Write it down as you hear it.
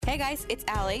Hey guys, it's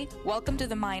Allie. Welcome to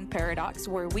the Mind Paradox,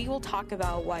 where we will talk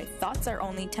about why thoughts are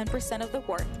only 10% of the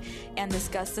work and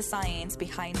discuss the science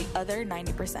behind the other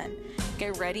 90%.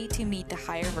 Get ready to meet the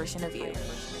higher version of you.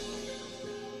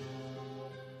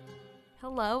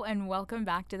 Hello and welcome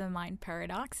back to the Mind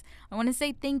Paradox. I want to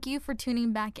say thank you for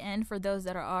tuning back in. For those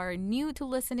that are new to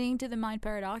listening to the Mind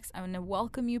Paradox, I want to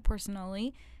welcome you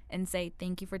personally and say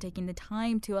thank you for taking the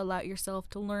time to allow yourself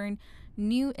to learn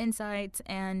new insights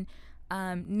and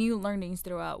new learnings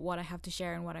throughout what I have to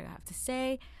share and what I have to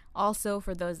say. Also,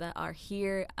 for those that are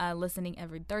here listening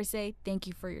every Thursday, thank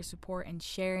you for your support and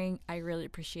sharing. I really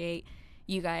appreciate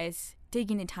you guys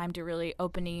taking the time to really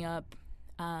opening up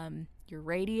your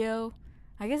radio.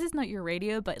 I guess it's not your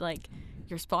radio, but like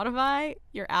your Spotify,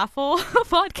 your Apple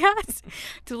podcast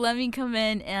to let me come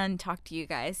in and talk to you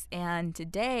guys. And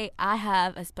today I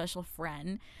have a special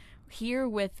friend here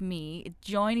with me,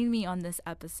 joining me on this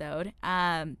episode.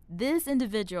 This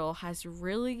individual has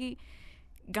really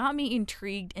got me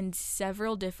intrigued in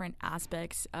several different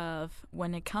aspects of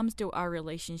when it comes to our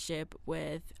relationship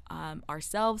with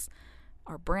ourselves,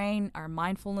 our brain, our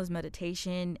mindfulness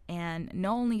meditation, and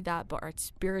not only that, but our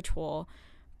spiritual,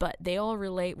 but they all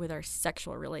relate with our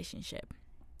sexual relationship.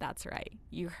 That's right.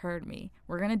 You heard me.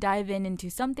 We're going to dive into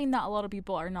something that a lot of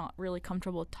people are not really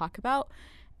comfortable to talk about.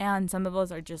 And some of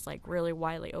us are just like really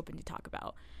widely open to talk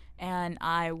about. And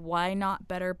why not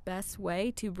better best way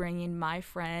to bring in my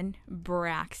friend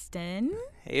Braxton.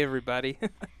 Hey everybody.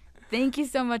 Thank you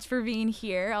so much for being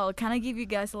here. I'll kind of give you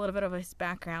guys a little bit of his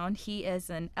background. He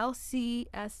is an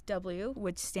LCSW,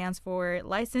 which stands for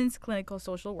Licensed Clinical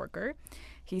Social Worker.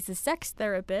 He's a sex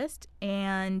therapist,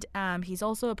 and he's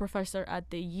also a professor at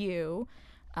the U,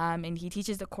 and he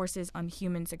teaches the courses on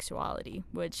human sexuality,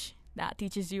 which that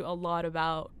teaches you a lot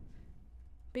about,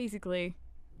 basically,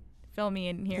 fill me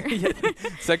in here.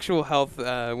 Sexual health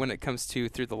when it comes to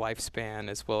through the lifespan,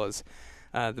 as well as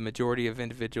the majority of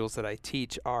individuals that I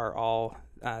teach are all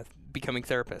becoming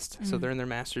therapists. Mm-hmm. So they're in their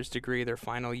master's degree, their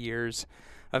final years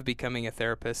of becoming a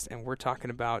therapist, and we're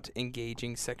talking about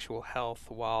engaging sexual health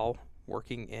while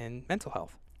working in mental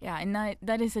health. Yeah, and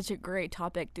that is such a great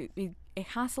topic. It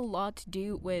has a lot to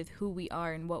do with who we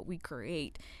are and what we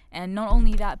create. And not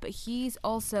only that, but he's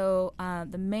also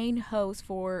the main host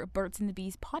for Birds and the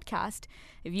Bees podcast.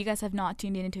 If you guys have not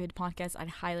tuned into his podcast, I'd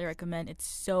highly recommend. It's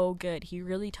so good. He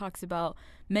really talks about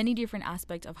many different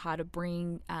aspects of how to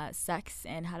bring sex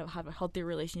and how to have a healthy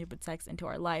relationship with sex into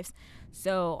our lives.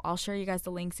 So I'll share you guys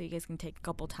the link so you guys can take a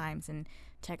couple times and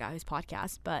check out his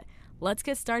podcast. But let's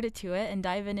get started to it and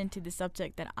dive into the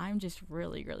subject that I'm just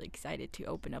really, really excited to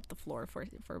open up the floor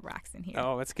for Braxton here.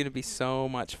 Oh, it's going to be so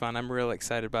much fun. I'm really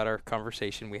excited about our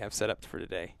conversation we have set up for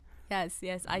today. Yes,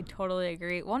 I totally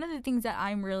agree. One of the things that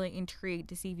I'm really intrigued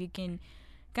to see if you can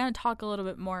kind of talk a little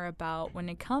bit more about when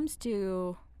it comes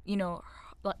to,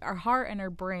 our heart and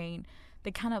our brain,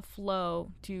 they kind of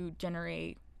flow to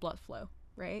generate blood flow,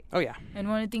 right? Oh, yeah. And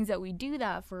one of the things that we do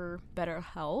that for better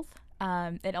health,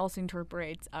 it also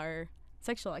incorporates our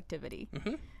sexual activity.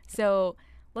 Mm-hmm. So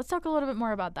let's talk a little bit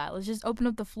more about that. Let's just open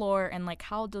up the floor and like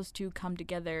how those two come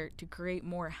together to create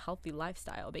more healthy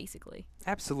lifestyle, basically.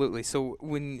 Absolutely. So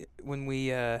when we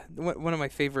one of my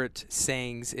favorite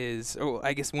sayings is,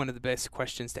 I guess one of the best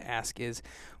questions to ask is,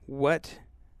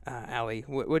 Allie,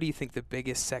 what do you think the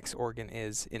biggest sex organ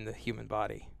is in the human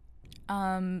body?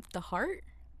 The heart,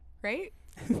 right?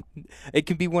 It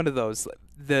can be one of those.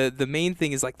 The main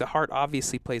thing is like the heart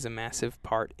obviously plays a massive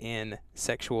part in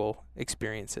sexual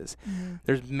experiences. Mm-hmm.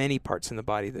 There's many parts in the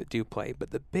body that do play,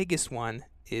 but the biggest one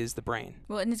is the brain.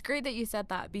 Well, and it's great that you said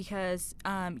that because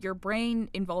your brain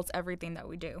involves everything that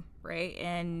we do, right?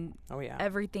 And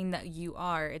everything that you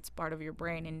are, it's part of your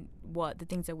brain, and what the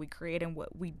things that we create and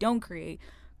what we don't create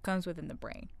comes within the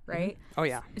brain, right? Mm-hmm. Oh,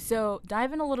 yeah. So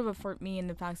dive in a little bit for me in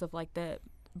the facts of like the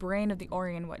brain of the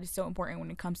organ, what is so important when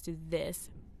it comes to this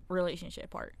relationship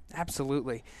part.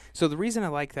 Absolutely. So the reason I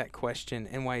like that question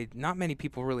and why not many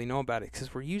people really know about it,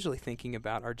 because we're usually thinking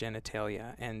about our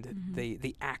genitalia and mm-hmm.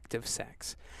 the act of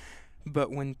sex. But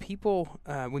when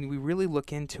when we really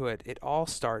look into it, it all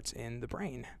starts in the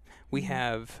brain. We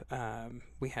mm-hmm.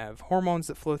 we have hormones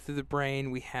that flow through the brain.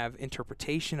 We have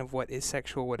interpretation of what is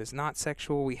sexual, what is not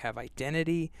sexual. We have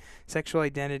identity, sexual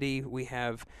identity. We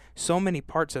have so many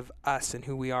parts of us and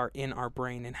who we are in our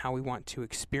brain and how we want to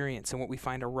experience and what we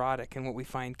find erotic and what we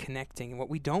find connecting and what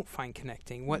we don't find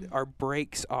connecting, what our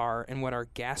brakes are and what our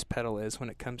gas pedal is when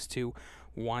it comes to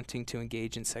wanting to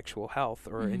engage in sexual health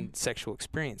or mm-hmm. in sexual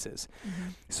experiences. Mm-hmm.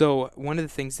 So one of the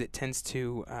things that tends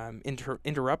to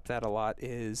interrupt that a lot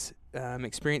is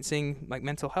experiencing like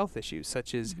mental health issues,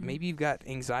 such as maybe you've got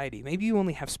anxiety. Maybe you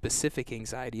only have specific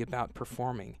anxiety about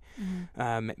performing.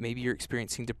 Maybe you're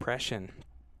experiencing depression,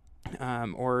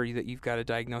 or that you've got a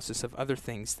diagnosis of other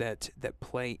things that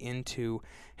play into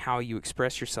how you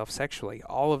express yourself sexually.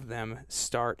 All of them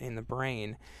start in the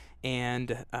brain.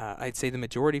 And I'd say the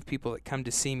majority of people that come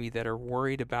to see me that are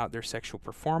worried about their sexual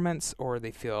performance, or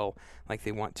they feel like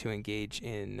they want to engage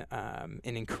in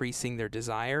increasing their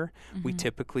desire, we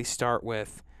typically start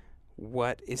with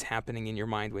what is happening in your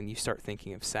mind when you start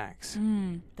thinking of sex.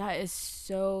 That is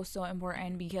so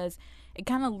important, because it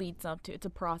kind of leads up to, it's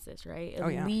a process, right?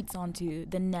 It leads on to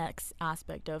the next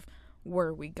aspect of where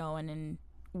are we going and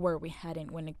where are we heading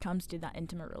when it comes to that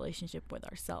intimate relationship with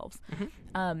ourselves.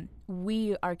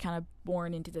 We are kind of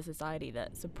born into the society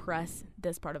that suppress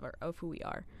this part of who we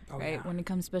are, right? When it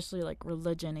comes especially like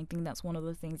religion, I think that's one of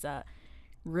the things that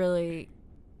really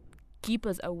keep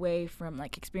us away from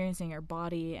like experiencing our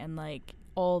body and like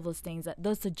all those things, that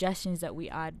those suggestions that we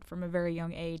add from a very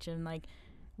young age, and like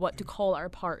what to call our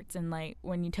parts, and like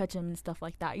when you touch them and stuff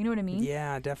like that. You know what I mean?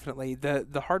 Yeah, definitely.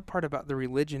 The hard part about the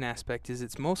religion aspect is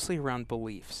it's mostly around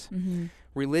beliefs.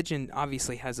 Religion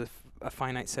obviously has a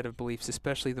finite set of beliefs,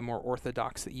 especially the more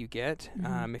orthodox that you get.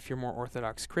 If you're more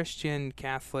Orthodox Christian,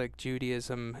 Catholic,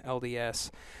 Judaism, LDS,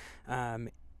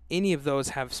 any of those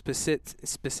have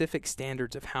specific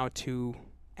standards of how to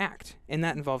act, and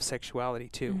that involves sexuality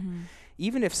too.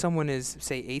 Even if someone is,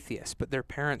 say, atheist, but their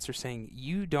parents are saying,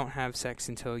 you don't have sex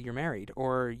until you're married,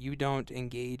 or you don't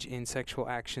engage in sexual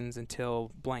actions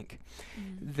until blank,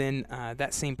 then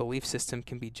that same belief system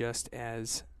can be just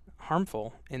as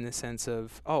harmful, in the sense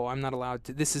of, oh, I'm not allowed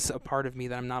to, this is a part of me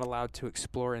that I'm not allowed to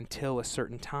explore until a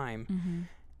certain time.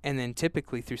 And then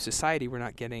typically through society, we're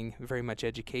not getting very much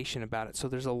education about it. So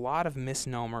there's a lot of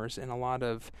misnomers and a lot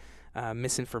of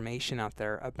misinformation out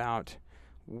there about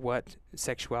what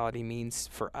sexuality means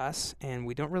for us, and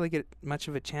we don't really get much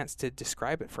of a chance to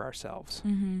describe it for ourselves.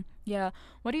 Yeah.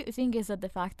 What do you think is that the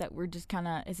fact that we're just kind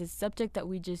of, is a subject that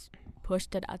we just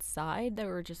pushed it aside, that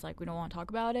we're just like, we don't want to talk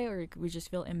about it, or we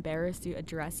just feel embarrassed to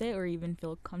address it, or even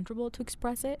feel comfortable to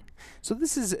express it? So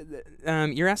this is,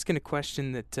 you're asking a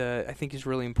question that I think is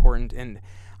really important, and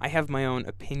I have my own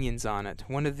opinions on it.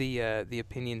 One of the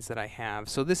opinions that I have,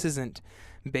 so this isn't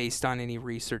based on any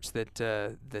research that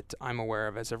I'm aware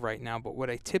of as of right now, but what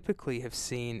I typically have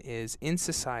seen is in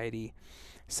society,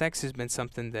 sex has been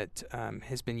something that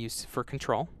has been used for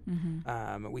control.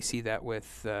 We see that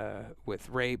with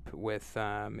rape, with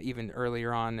even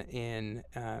earlier on in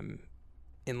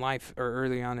life, or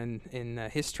early on in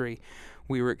history,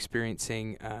 we were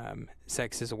experiencing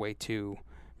sex as a way to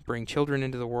bring children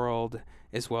into the world,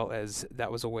 as well as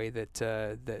that was a way that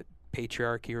that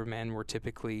patriarchy, or men were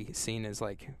typically seen as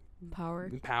like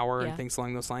power and things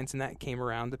along those lines, and that came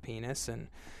around the penis and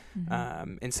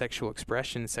in sexual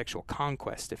expression, sexual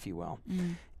conquest, if you will.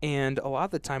 And a lot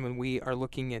of the time when we are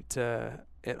looking at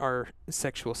our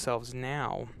sexual selves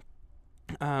now,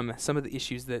 some of the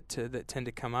issues that tend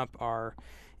to come up are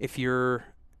if you're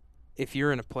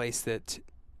in a place that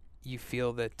you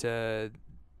feel that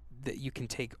that you can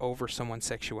take over someone's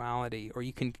sexuality, or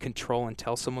you can control and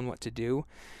tell someone what to do,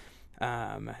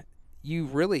 you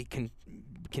really can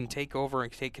take over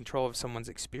and take control of someone's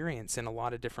experience in a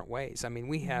lot of different ways. I mean,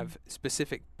 we have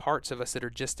specific parts of us that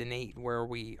are just innate, where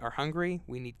we are hungry,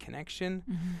 we need connection,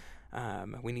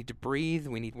 we need to breathe,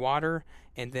 we need water,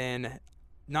 and then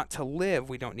not to live,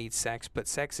 we don't need sex, but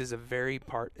sex is a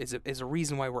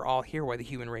reason why we're all here, why the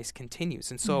human race continues.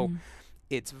 And so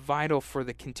it's vital for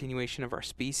the continuation of our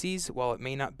species, while it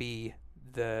may not be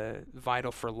the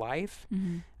vital for life.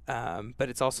 But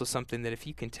it's also something that if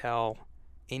you can tell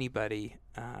anybody,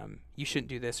 you shouldn't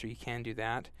do this, or you can do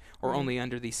that, or only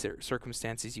under these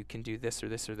circumstances you can do this or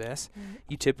this or this,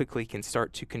 you typically can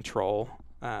start to control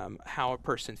how a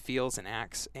person feels and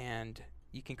acts, and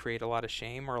you can create a lot of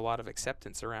shame or a lot of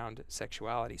acceptance around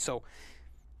sexuality. So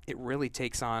it really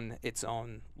takes on its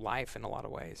own life in a lot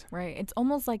of ways. Right. It's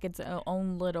almost like its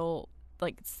own little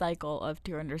like cycle of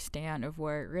to understand of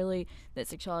where really that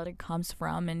sexuality comes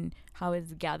from, and how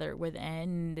it's gathered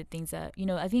within, the things that, you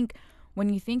know, I think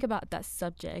when you think about that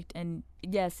subject, and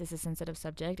yes, it's a sensitive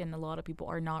subject, and a lot of people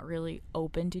are not really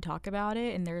open to talk about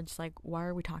it, and they're just like, why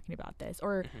are we talking about this?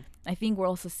 Or I think we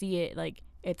also see it like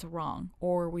it's wrong,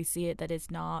 or we see it that that's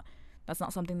not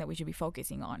something that we should be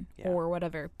focusing on, or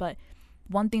whatever. But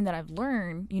one thing that I've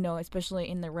learned, you know, especially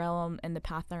in the realm and the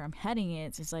path that I'm heading in,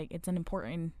 it's like it's an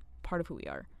important part of who we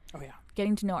are.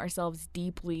 Getting to know ourselves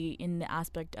deeply in the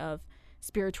aspect of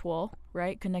spiritual,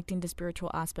 right? Connecting the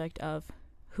spiritual aspect of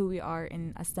who we are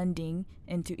in ascending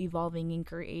into evolving and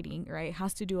creating, right,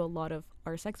 has to do a lot of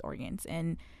our sex organs,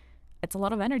 and it's a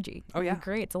lot of energy. Oh yeah,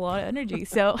 great, it's a lot of energy.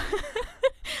 So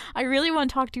I really want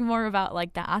to talk to you more about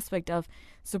like the aspect of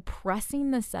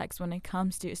suppressing the sex when it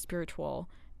comes to spiritual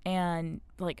and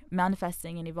like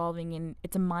manifesting and evolving, and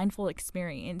it's a mindful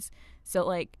experience. So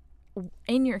like,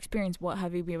 in your experience, what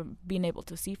have you been able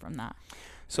to see from that?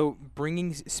 So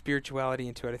bringing spirituality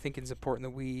into it, I think it's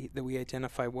important that we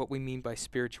identify what we mean by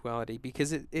spirituality,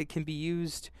 because it can be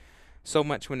used so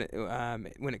much when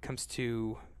it comes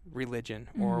to religion,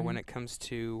 or when it comes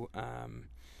to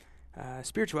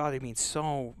spirituality means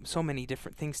so many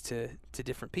different things to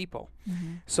different people.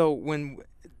 So when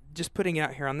just putting it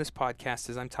out here on this podcast,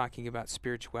 as I'm talking about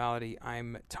spirituality,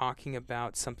 I'm talking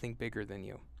about something bigger than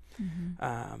you.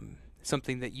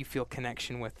 Something that you feel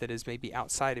connection with that is maybe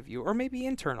outside of you, or maybe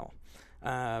internal.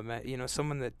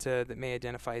 Someone that may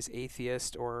identify as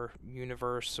atheist or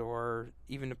universe, or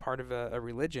even a part of a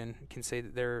religion, can say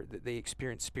that they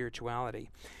experience spirituality.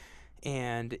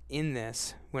 And in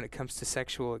this, when it comes to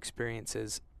sexual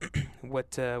experiences,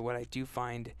 what I do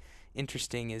find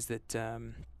interesting is that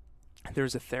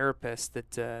there's a therapist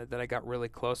that I got really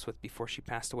close with before she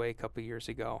passed away a couple years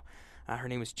ago. Her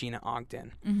name was Gina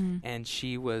Ogden, and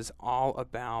she was all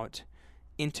about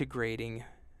integrating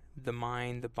the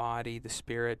mind, the body, the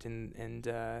spirit,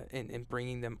 and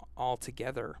bringing them all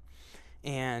together.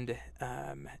 And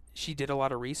she did a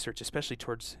lot of research, especially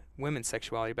towards women's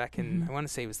sexuality back in, I want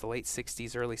to say it was the late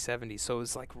 60s, early 70s. So it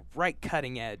was like right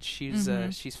cutting edge. She's a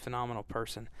phenomenal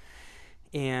person.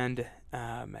 And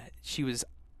she was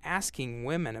asking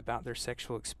women about their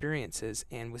sexual experiences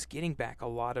and was getting back a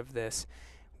lot of this.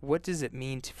 What does it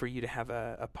mean for you to have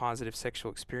a positive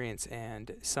sexual experience?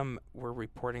 And some were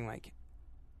reporting like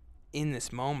in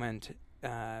this moment,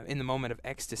 in the moment of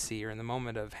ecstasy, or in the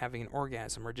moment of having an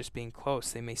orgasm, or just being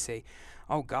close, they may say,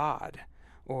 "Oh God,"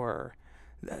 or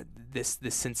this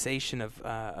sensation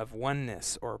of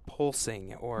oneness, or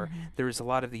pulsing, or there was a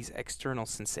lot of these external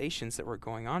sensations that were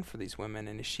going on for these women.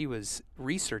 And as she was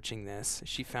researching this,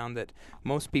 she found that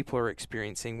most people are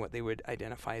experiencing what they would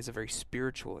identify as a very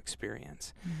spiritual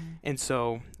experience. And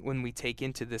so when we take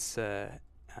this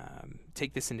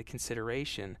into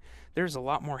consideration, there's a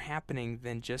lot more happening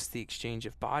than just the exchange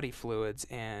of body fluids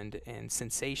and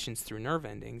sensations through nerve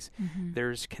endings.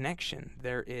 There's connection.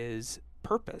 There is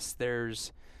purpose.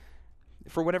 There's,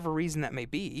 for whatever reason that may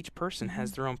be, each person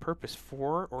has their own purpose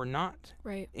for or not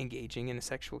engaging in a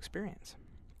sexual experience.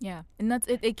 Yeah, and that's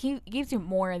it. It gives you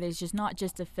more. There's just not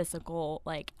just a physical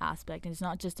like aspect, and it's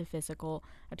not just a physical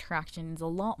attraction. There's a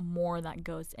lot more that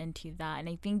goes into that, and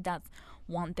I think that's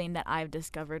one thing that I've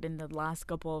discovered in the last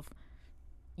couple of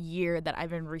years that I've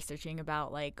been researching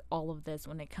about like all of this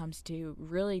when it comes to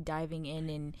really diving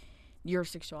in your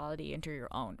sexuality into your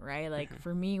own, right? Like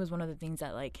for me, it was one of the things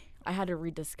that like I had to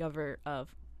rediscover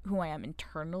of who I am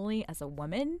internally as a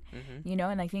woman, you know,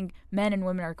 and I think men and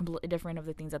women are completely different of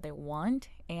the things that they want,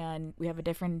 and we have a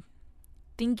different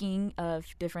thinking of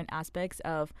different aspects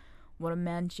of what a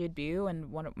man should do and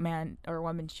what a man or a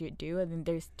woman should do. I mean,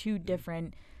 there's two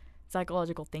different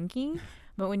psychological thinking,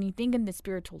 but when you think in the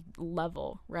spiritual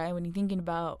level, right, when you're thinking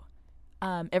about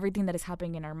everything that is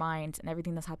happening in our minds and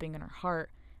everything that's happening in our heart,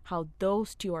 how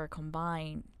those two are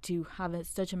combined to have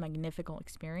such a magnificent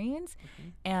experience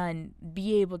and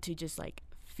be able to just like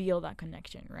feel that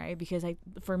connection, right? Because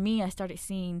for me, I started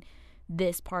seeing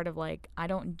this part of like, I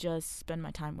don't just spend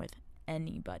my time with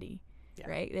anybody,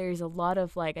 right? There's a lot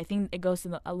of like, I think it goes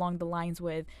along the lines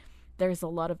with, there's a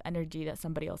lot of energy that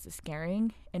somebody else is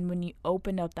carrying, and when you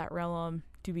open up that realm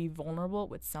to be vulnerable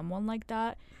with someone like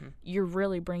that, you're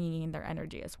really bringing in their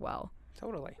energy as well.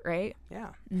 Totally. Right?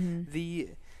 Yeah. The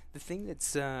thing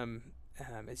that's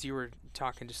as you were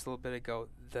talking just a little bit ago,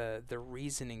 the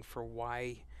reasoning for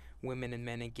why women and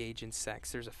men engage in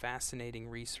sex. There's a fascinating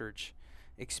research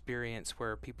experience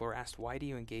where people are asked, why do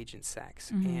you engage in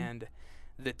sex? And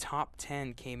the top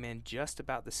 10 came in just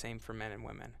about the same for men and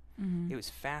women. It was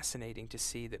fascinating to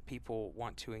see that people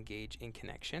want to engage in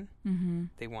connection.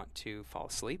 They want to fall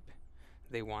asleep.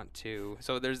 They want to.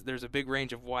 So there's a big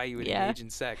range of why you would engage in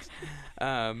sex.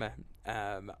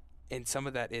 And some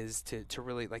of that is to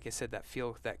really, like I said,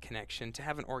 that connection, to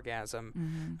have an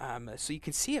orgasm. So you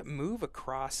can see it move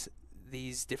across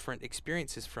these different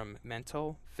experiences from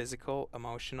mental, physical,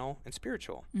 emotional, and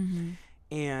spiritual.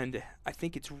 And I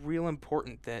think it's real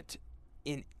important that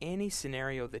in any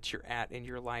scenario that you're at in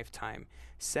your lifetime,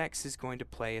 sex is going to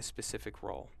play a specific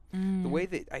role. The way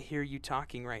that I hear you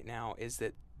talking right now is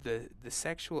that the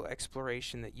sexual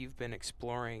exploration that you've been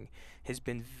exploring has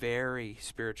been very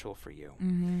spiritual for you,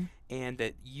 and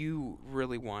that you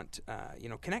really want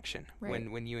connection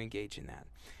when you engage in that.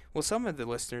 Well, some of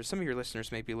your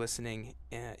listeners may be listening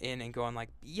in and going like,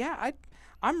 yeah,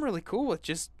 I'm really cool with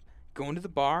just going to the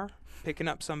bar, picking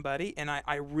up somebody, and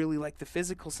I really like the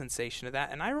physical sensation of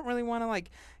that, and I don't really want to like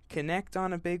connect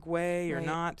on a big way or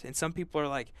not. And some people are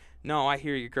like, no, I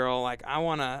hear you, girl, like I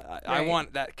want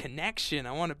that connection,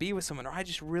 I want to be with someone, or I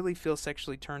just really feel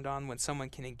sexually turned on when someone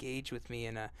can engage with me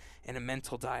in a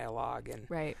mental dialogue.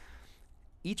 And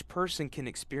each person can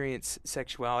experience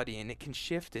sexuality, and it can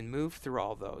shift and move through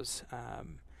all those,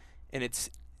 and it's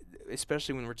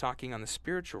especially when we're talking on the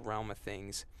spiritual realm of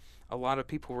things. A lot of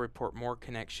people report more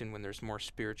connection when there's more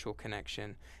spiritual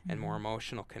connection and more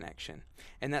emotional connection.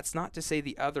 And that's not to say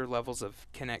the other levels of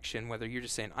connection, whether you're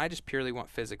just saying, I just purely want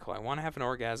physical. I want to have an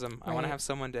orgasm. I want to have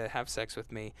someone to have sex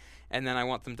with me, and then I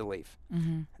want them to leave.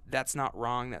 That's not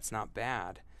wrong. That's not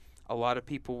bad. A lot of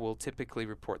people will typically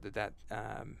report that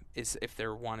is, if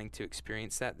they're wanting to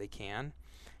experience that, they can.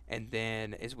 And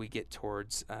then as we get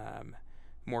towards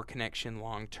more connection,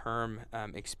 long-term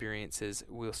experiences,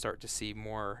 we'll start to see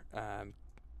more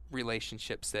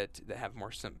relationships that have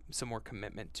some more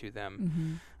commitment to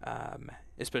them,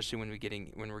 especially when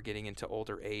we're getting into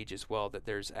older age as well. That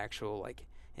there's actual like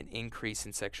an increase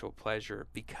in sexual pleasure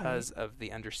because of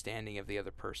the understanding of the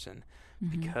other person,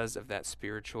 because of that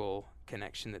spiritual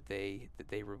connection that they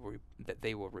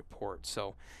will report.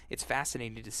 So it's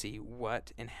fascinating to see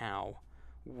what and how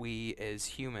we as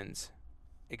humans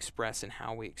express and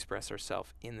how we express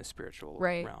ourselves in the spiritual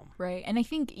realm. Right. And I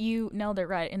think you nailed it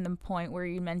right in the point where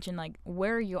you mentioned like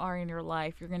where you are in your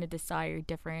life, you're going to decide your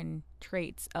different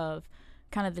traits of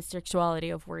kind of the sexuality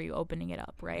of where you're opening it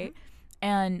up, right?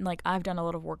 And like I've done a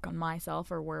lot of work on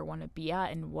myself or where I want to be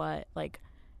at and what like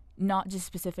not just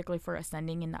specifically for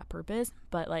ascending in that purpose,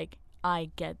 but like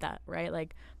I get that, right?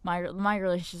 Like my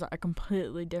relationships are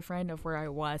completely different of where I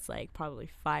was like probably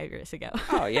 5 years ago.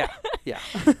 Oh yeah.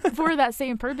 For that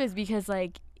same purpose, because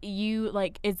like you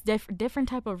like it's different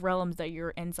type of realms that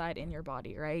you're inside in your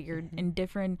body, right? You're in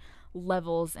different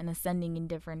levels and ascending in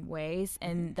different ways,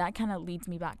 and that kind of leads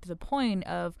me back to the point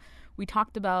of we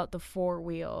talked about the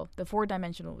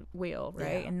four-dimensional wheel,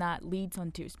 right? And that leads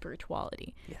onto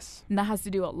spirituality. Yes. And that has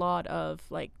to do a lot of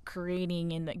like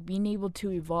creating and like being able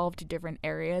to evolve to different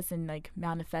areas and like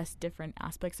manifest different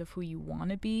aspects of who you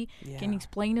want to be. Can you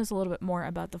explain us a little bit more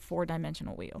about the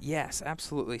four-dimensional wheel? Yes,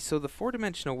 absolutely. So the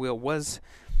four-dimensional wheel was,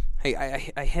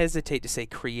 I hesitate to say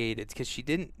created, because she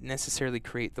didn't necessarily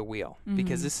create the wheel,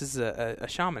 because this is a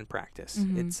shaman practice.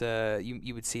 It's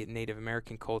you would see it in Native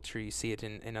American culture. You see it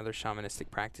in other shamanistic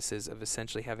practices of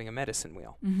essentially having a medicine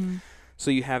wheel.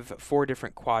 So you have 4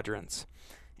 different quadrants,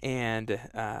 and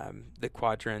the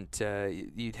quadrant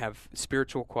you'd have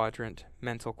spiritual quadrant,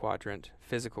 mental quadrant,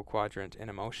 physical quadrant, and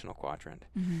emotional quadrant.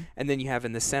 And then you have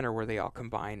in the center where they all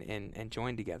combine and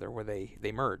join together, where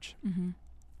they merge.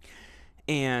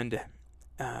 And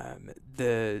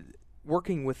the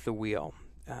working with the wheel,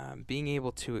 being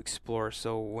able to explore.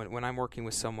 So when I'm working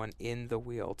with someone in the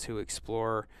wheel to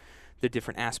explore the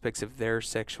different aspects of their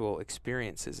sexual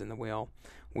experiences in the wheel,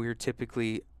 we're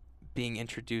typically being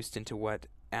introduced into what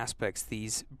aspects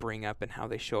these bring up and how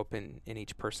they show up in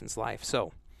each person's life.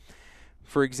 So,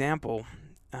 for example,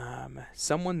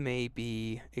 someone may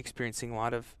be experiencing a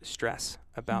lot of stress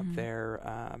about their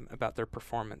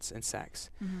performance in sex.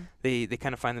 They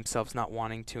kind of find themselves not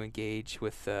wanting to engage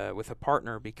with a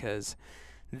partner because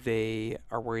they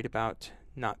are worried about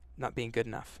not being good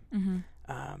enough.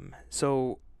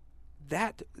 So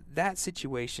that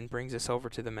situation brings us over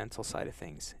to the mental side of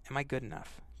things. Am I good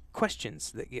enough?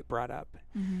 Questions that get brought up.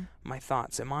 My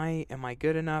thoughts. Am I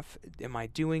good enough? Am I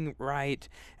doing right?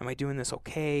 Am I doing this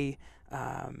okay?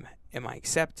 Am I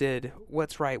accepted?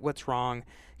 What's right? What's wrong?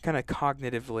 Kind of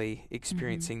cognitively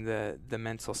experiencing the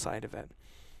mental side of it.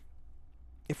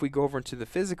 If we go over into the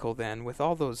physical, then with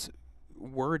all those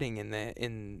wording in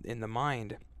the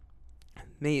mind,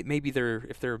 maybe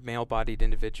if they're a male-bodied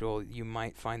individual, you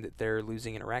might find that they're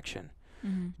losing an erection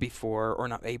before, or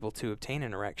not able to obtain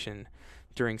an erection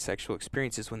during sexual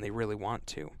experiences when they really want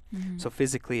to. So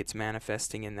physically it's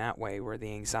manifesting in that way, where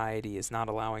the anxiety is not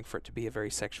allowing for it to be a very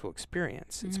sexual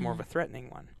experience. It's more of a threatening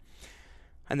one.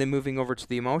 And then moving over to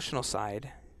the emotional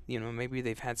side, maybe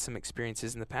they've had some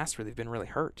experiences in the past where they've been really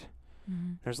hurt.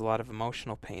 There's a lot of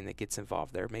emotional pain that gets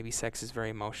involved there. Maybe sex is very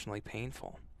emotionally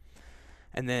painful.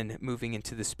 And then moving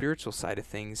into the spiritual side of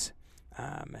things,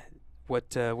 what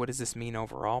does this mean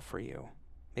overall for you?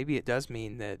 Maybe it does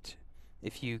mean that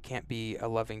if you can't be a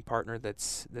loving partner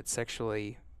that's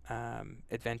sexually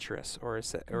adventurous or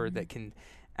that can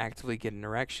actively get an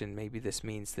erection, maybe this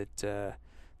means that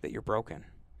that you're broken.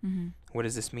 Mm-hmm. What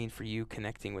does this mean for you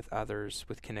connecting with others,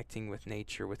 with connecting with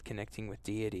nature, with connecting with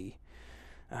deity?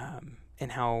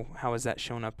 And how has that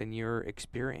shown up in your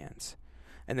experience?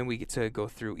 And then we get to go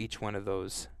through each one of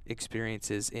those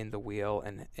experiences in the wheel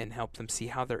and help them see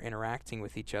how they're interacting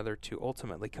with each other to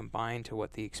ultimately combine to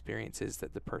what the experience is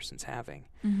that the person's having.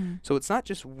 Mm-hmm. So it's not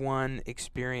just one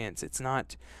experience. It's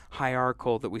not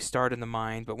hierarchical that we start in the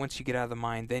mind, but once you get out of the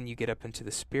mind, then you get up into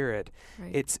the spirit.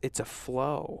 Right. It's a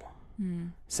flow.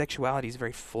 Mm. Sexuality is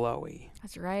very flowy.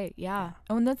 That's right. Yeah.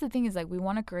 And that's the thing is, like, we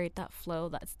want to create that flow,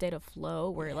 that state of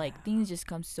flow where like things just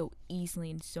come so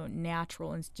easily and so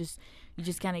natural, and it's just, you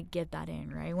just kind of get that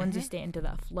in, right? Once you stay into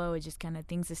that flow, it just kind of,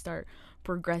 things just start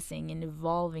progressing and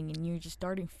evolving, and you're just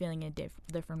starting feeling a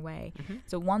different way.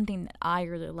 So one thing that I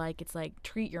really like, it's like,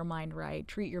 treat your mind right,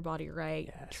 treat your body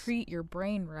right, treat your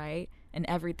brain right, and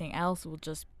everything else will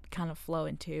just kind of flow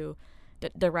into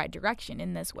the right direction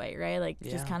in this way, right? Like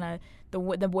just kind of the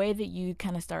way that you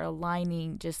kind of start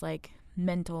aligning just like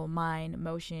mental, mind,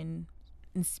 emotion,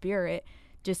 and spirit,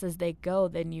 just as they go,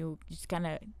 then you just kind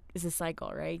of, it's a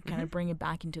cycle, right? Kind of bring it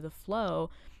back into the flow.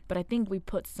 But I think we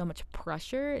put so much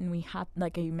pressure, and we have,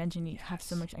 like you mentioned, you have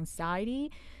so much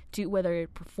anxiety to whether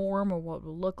it perform or what it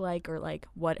will look like, or like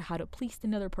how to please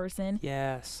another person.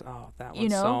 Yes. Oh, that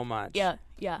one so much. Yeah.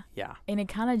 And it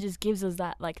kind of just gives us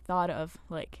that like thought of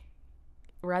like,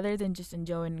 rather than just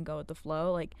enjoying and go with the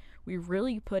flow, like we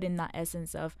really put in that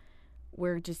essence of,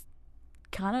 we're just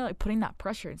kind of like putting that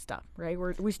pressure and stuff, right?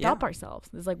 We stop ourselves.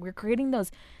 It's like we're creating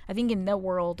those, I think in the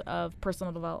world of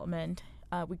personal development,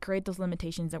 we create those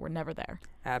limitations that were never there.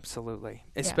 Absolutely.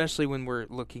 Especially when we're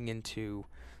looking into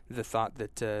the thought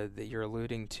that you're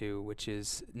alluding to, which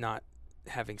is not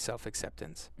having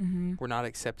self-acceptance. We're not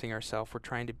accepting ourselves. We're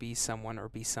trying to be someone or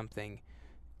be something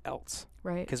else,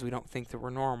 right? Because we don't think that we're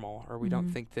normal, or we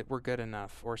don't think that we're good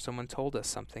enough, or someone told us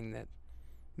something that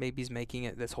maybe is making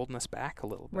it, that's holding us back a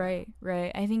little bit.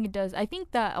 Right. I think it does. I think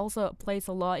that also plays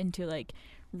a lot into like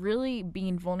really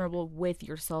being vulnerable with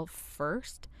yourself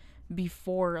first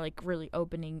before like really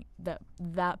opening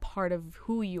that part of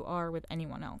who you are with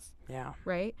anyone else.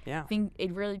 Right. I think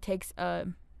it really takes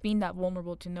being that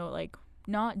vulnerable to know, like,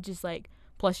 not just like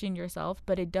plushing yourself,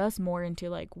 but it does more into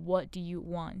like, what do you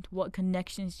want? What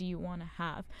connections do you want to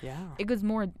have? It goes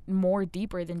more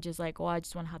deeper than just like, well, I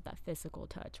just want to have that physical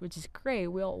touch, which is great.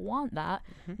 We all want that.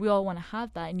 We all want to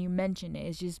have that. And you mentioned it.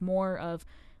 It's just more of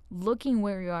looking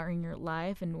where you are in your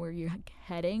life and where you're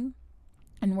heading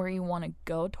and where you want to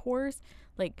go towards.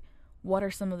 Like, what are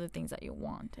some of the things that you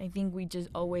want? I think we just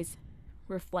always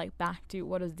reflect back to,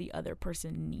 what does the other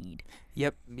person need?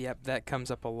 Yep, that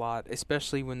comes up a lot,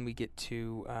 especially when we get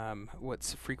to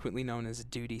what's frequently known as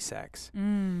duty sex.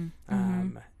 And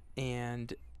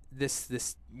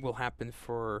this will happen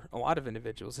for a lot of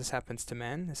individuals. This happens to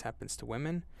men, this happens to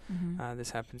women,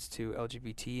 this happens to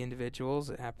LGBT individuals,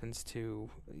 it happens to,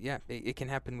 it can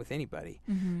happen with anybody.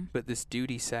 But this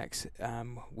duty sex,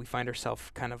 we find ourselves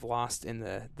kind of lost in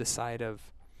the side of,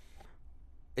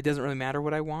 it doesn't really matter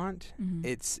what I want.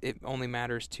 It only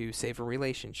matters to save a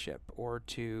relationship, or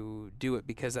to do it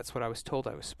because that's what I was told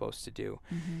I was supposed to do.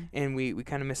 And we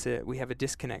kind of miss it. We have a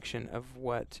disconnection of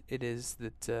what it is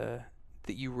that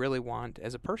you really want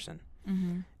as a person.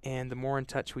 And the more in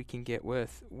touch we can get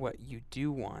with what you do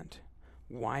want,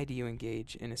 why do you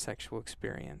engage in a sexual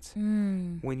experience?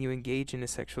 When you engage in a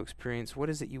sexual experience, what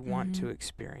is it you want to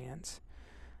experience?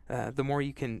 The more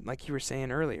you can, like you were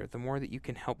saying earlier, the more that you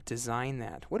can help design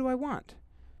that. What do I want?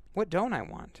 What don't I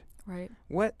want? Right.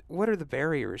 What are the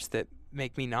barriers that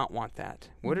make me not want that?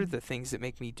 What are the things that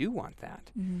make me do want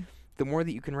that? The more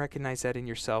that you can recognize that in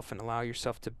yourself and allow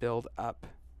yourself to build up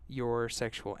your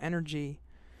sexual energy,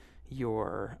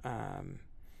 the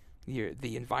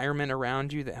environment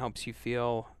around you that helps you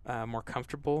feel more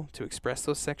comfortable to express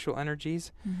those sexual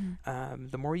energies,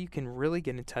 the more you can really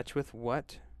get in touch with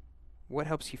what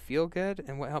helps you feel good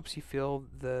and what helps you feel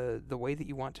the way that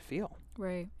you want to feel.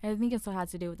 Right. I think it also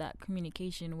has to do with that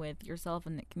communication with yourself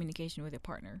and the communication with your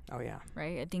partner. Oh, yeah.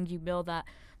 Right? I think you build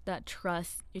that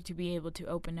trust to be able to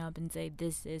open up and say,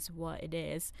 this is what it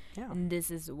is, and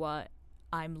this is what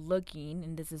I'm looking,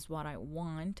 and this is what I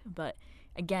want. But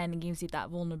again, it gives you that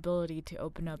vulnerability to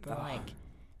open up and like,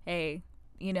 hey,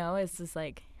 it's just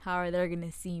like, how are they going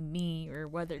to see me, or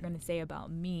what they're going to say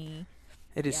about me?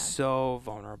 It is so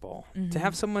vulnerable to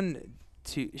have someone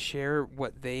to share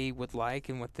what they would like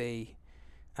and what they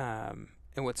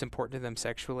and what's important to them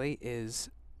sexually is,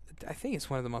 I think it's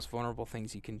one of the most vulnerable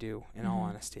things you can do, in all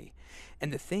honesty.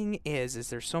 And the thing is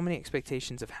there's so many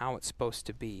expectations of how it's supposed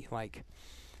to be. Like,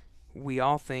 we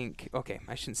all think, okay,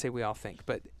 I shouldn't say we all think,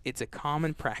 but it's a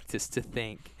common practice to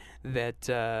think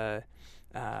that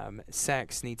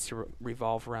sex needs to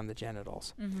revolve around the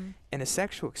genitals. Mm-hmm. And a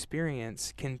sexual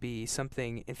experience can be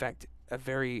something, in fact, a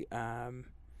very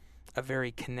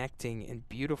connecting and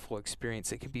beautiful experience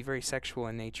that can be very sexual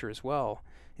in nature as well,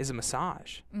 is a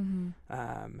massage.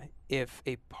 Mm-hmm. If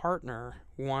a partner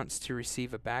wants to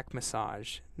receive a back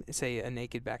massage, say a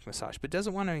naked back massage, but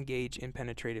doesn't want to engage in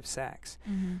penetrative sex,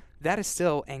 Mm-hmm. that is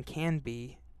still and can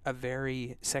be a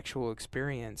very sexual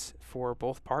experience for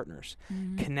both partners.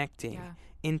 Mm-hmm. Connecting, Yeah.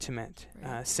 intimate,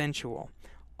 Right. sensual.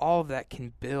 All of that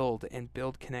can build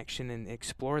connection and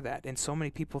explore that. And so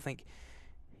many people think,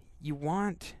 you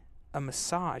want a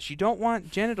massage. You don't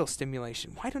want genital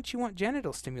stimulation. Why don't you want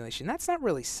genital stimulation? That's not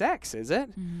really sex, is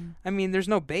it? Mm-hmm. I mean, there's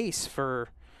no base for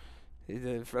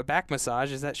a back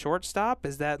massage. Is that shortstop?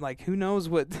 Is that like, who knows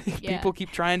what Yeah. people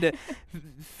keep trying to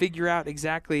figure out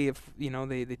exactly if,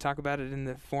 they talk about it in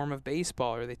the form of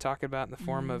baseball, or they talk about in the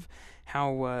form Mhm. of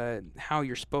how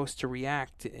you're supposed to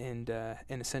react and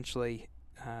essentially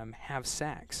have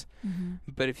sex. Mm-hmm.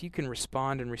 But if you can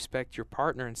respond and respect your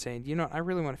partner and saying, I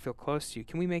really want to feel close to you.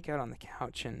 Can we make out on the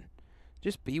couch and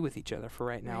just be with each other for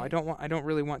right now? Right. I don't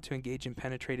really want to engage in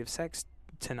penetrative sex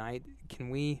tonight. Can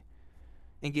we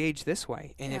engage this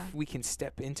way? And Yeah. if we can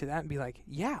step into that and be like,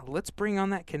 yeah, let's bring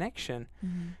on that connection,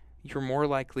 Mm-hmm. you're more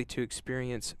likely to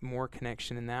experience more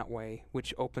connection in that way,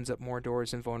 which opens up more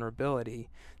doors and vulnerability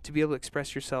to be able to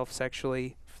express yourself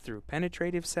sexually through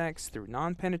penetrative sex, through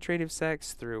non-penetrative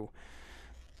sex, through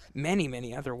many,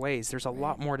 many other ways. There's a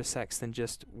lot Right. more to sex than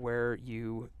just where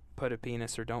you put a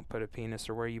penis or don't put a penis,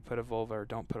 or where you put a vulva or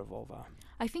don't put a vulva.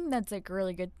 I think that's like a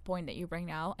really good point that you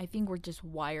bring out. I think we're just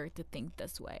wired to think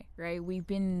this way, right? We've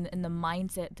been in the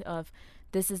mindset of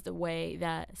this is the way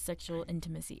that sexual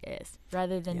intimacy is,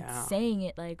 rather than Yeah. saying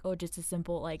it like, oh, just a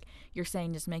simple, like you're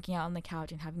saying, just making out on the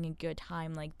couch and having a good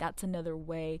time. Like that's another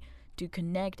way to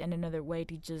connect and another way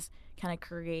to just kind of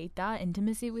create that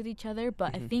intimacy with each other.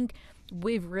 But I Mhm. think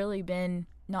we've really been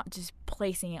not just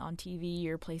placing it on TV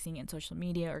or placing it in social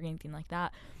media or anything like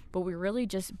that, but we really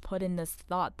just put in this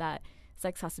thought that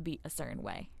sex has to be a certain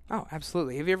way. Oh,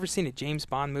 absolutely. Have you ever seen a James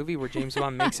Bond movie where James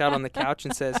Bond makes out on the couch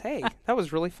and says, hey, that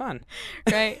was really fun?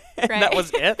 Right, And right. that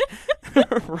was it?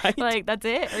 Right? Like, that's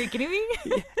it? Are you kidding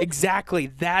me? Exactly.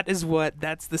 That's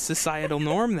the societal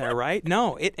norm there, right?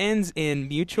 No, it ends in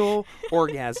mutual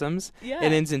orgasms. Yeah.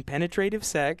 It ends in penetrative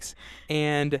sex,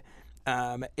 and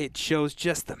it shows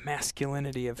just the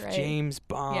masculinity of Right. James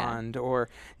Bond, or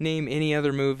name any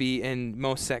other movie. In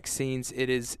most sex scenes, it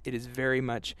is very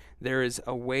much, there is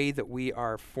a way that we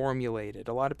are formulated.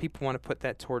 A lot of people want to put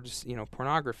that towards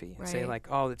pornography and say Right. like,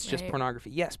 oh, it's just Right. pornography.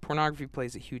 Yes, pornography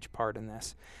plays a huge part in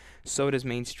this. So does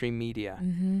mainstream media.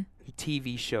 Mm-hmm.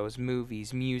 TV shows,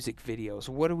 movies, music videos.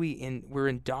 We're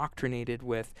indoctrinated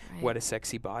with Right. what a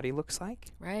sexy body looks like,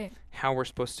 Right. how we're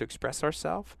supposed to express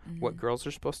ourselves, what Mhm. girls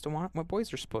are supposed to want, what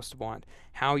boys are supposed to want,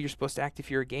 how you're supposed to act if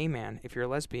you're a gay man, if you're a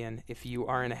lesbian, if you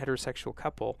are in a heterosexual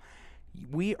couple.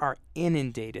 We are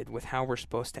inundated with how we're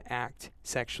supposed to act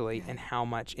sexually Right. and how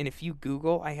much. And if you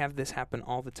Google, I have this happen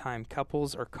all the time.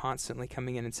 Couples are constantly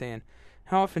coming in and saying,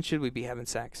 how often should we be having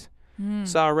sex? Mm.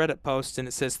 Saw a Reddit post and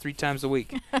it says 3 times a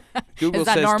week. Google Is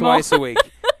that says normal? twice a week.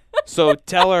 So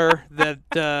tell her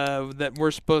that we're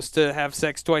supposed to have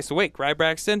sex twice a week, right,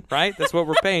 Braxton? Right? That's what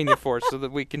we're paying you for, so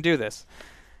that we can do this.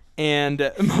 And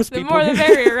most The people, more the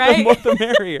merrier, right? the more the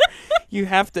merrier. You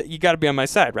got to be on my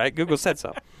side, right? Google said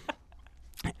so.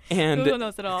 And Google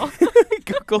knows it all.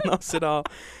 Google knows it all.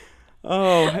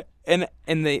 Oh, and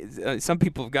they some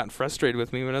people have gotten frustrated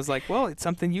with me when I was like, well, it's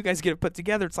something you guys get to put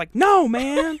together. It's like, no,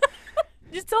 man.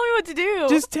 Just tell me what to do.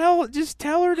 Just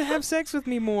tell her to have sex with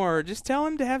me more. Just tell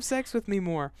him to have sex with me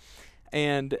more.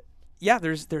 And yeah,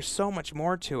 there's so much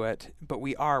more to it, but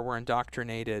we're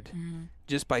indoctrinated Mhm.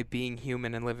 just by being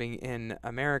human and living in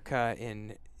America.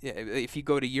 If you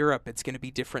go to Europe, it's going to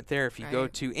be different there. If you go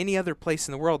Right. to any other place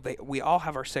in the world, we all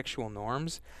have our sexual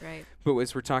norms. Right. But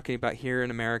as we're talking about here in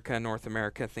America, North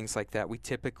America, things like that, we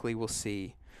typically will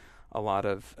see a lot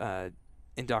of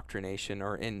indoctrination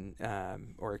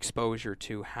or exposure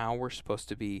to how we're supposed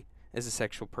to be as a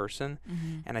sexual person.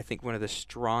 Mm-hmm. And I think one of the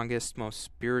strongest, most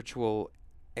spiritual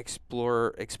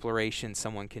exploration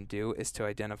someone can do is to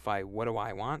identify, what do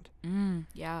I want?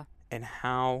 Yeah. And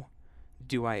how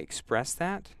do I express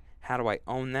that? How do I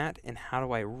own that? And how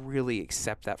do I really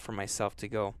accept that for myself to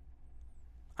go,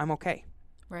 I'm okay.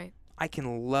 Right. I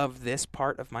can love this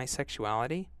part of my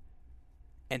sexuality,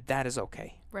 and that is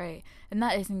okay. Right. And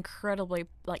that is incredibly,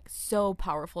 so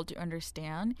powerful to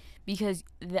understand, because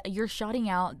you're shutting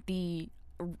out the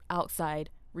outside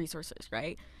resources,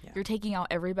 right? Yeah. You're taking out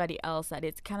everybody else. That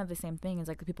it's kind of the same thing as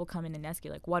like the people come in and ask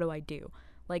you like, what do I do?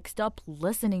 Like, stop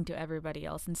listening to everybody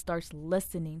else and starts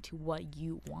listening to what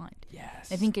you want.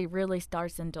 Yes. I think it really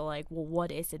starts into like, well,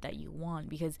 what is it that you want?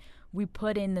 Because we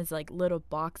put in this like little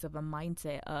box of a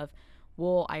mindset of,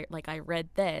 well, I read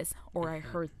this, or I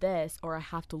heard this, or I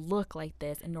have to look like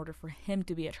this in order for him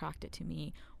to be attracted to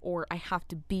me, or I have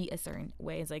to be a certain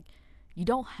way. It's like, you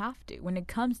don't have to. When it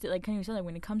comes to like,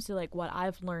 when it comes to like what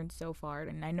I've learned so far,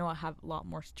 and I know I have a lot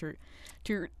more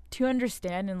to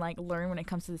understand and like learn when it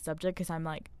comes to the subject, because I'm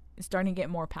like starting to get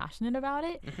more passionate about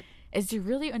it, is to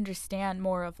really understand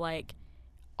more of like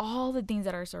all the things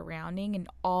that are surrounding and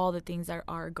all the things that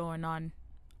are going on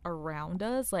around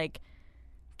us. Like,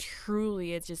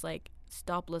 truly, it's just like,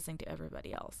 stop listening to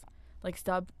everybody else. Like,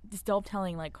 stop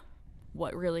telling like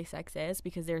what really sex is,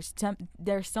 because there's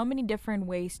so many different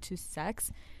ways to sex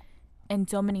and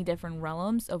so many different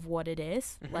realms of what it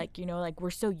is. Like, you know, like we're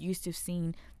so used to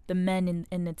seeing the men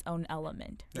in its own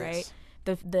element, right?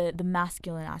 Yes. The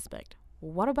masculine aspect.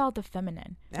 What about the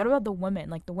feminine? Yeah. What about the women?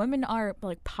 Like, the women are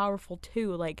like powerful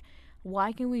too. Like,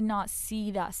 why can we not see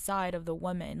that side of the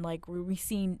women? Like, we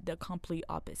seen the complete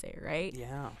opposite, right?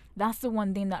 Yeah. That's the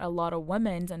one thing that a lot of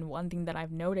women's, and one thing that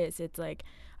I've noticed, it's like,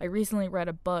 I recently read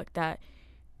a book that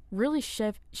really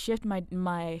shift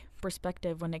my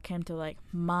perspective when it came to like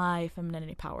my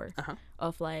femininity power,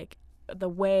 of like the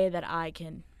way that I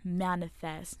can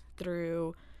manifest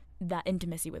through that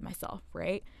intimacy with myself,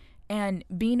 right? And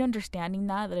understanding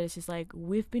that it's just like,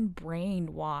 we've been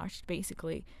brainwashed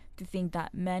basically to think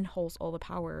that men holds all the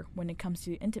power when it comes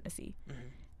to intimacy.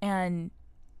 And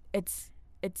it's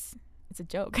a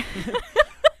joke.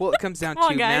 Well, it comes down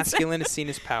to masculine is seen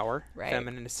as power, right.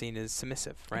 Feminine is seen as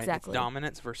submissive, right? Exactly. It's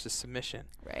dominance versus submission.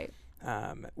 Right.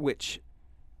 Which,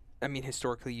 I mean,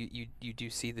 historically, you do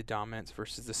see the dominance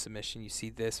versus the submission. You see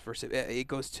this versus, it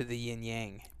goes to the yin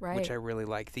yang, right. which I really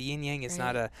like. The yin yang is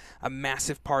right. not a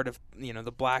massive part of, you know,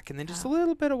 the black and then just a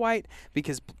little bit of white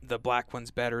because the black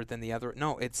one's better than the other.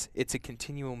 No, it's a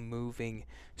continual moving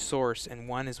source, and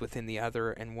one is within the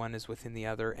other and one is within the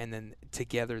other, and then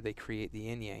together they create the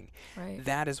yin yang. Right.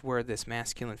 That is where this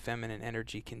masculine feminine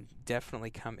energy can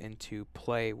definitely come into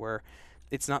play, where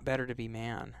it's not better to be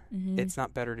man. It's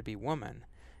not better to be woman.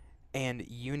 And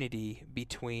unity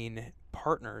between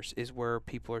partners is where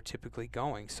people are typically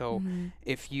going. So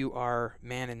if you are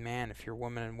man and man, if you're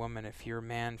woman and woman, if you're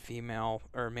man, female,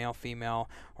 or male, female,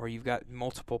 or you've got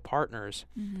multiple partners,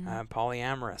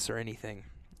 polyamorous or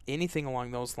anything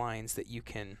along those lines, that you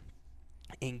can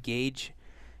engage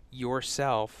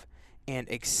yourself and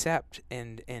accept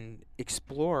and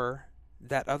explore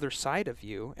that other side of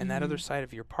you and that other side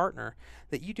of your partner,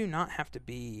 that you do not have to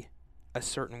be a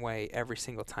certain way every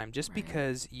single time. Just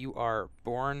because you are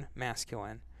born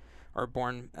masculine or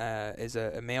born as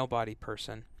a male-bodied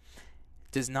person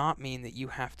does not mean that you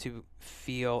have to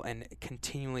feel and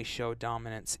continually show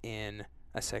dominance in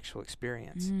a sexual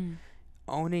experience.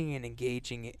 Owning and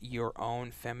engaging your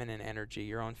own feminine energy,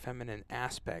 your own feminine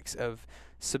aspects of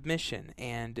submission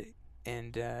and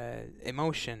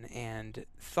emotion and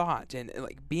thought, and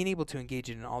like being able to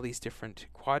engage in all these different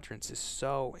quadrants is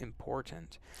so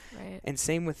important. Right. And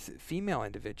same with female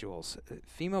individuals,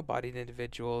 female-bodied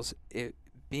individuals.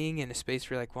 Being in a space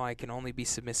where you're like, well, I can only be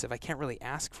submissive. I can't really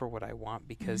ask for what I want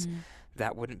because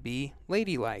that wouldn't be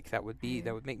ladylike. That would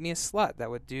make me a slut.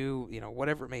 That would do, you know,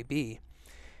 whatever it may be.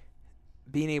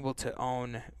 Being able to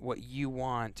own what you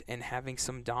want and having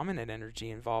some dominant energy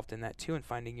involved in that too, and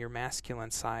finding your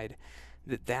masculine side,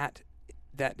 that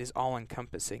is all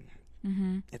encompassing.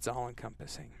 It's all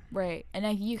encompassing. Right.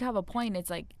 And you have a point. It's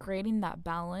like creating that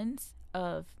balance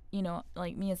of, you know,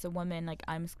 like me as a woman, like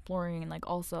I'm exploring like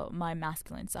also my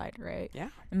masculine side, right? Yeah.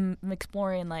 I'm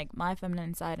exploring like my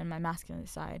feminine side and my masculine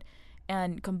side,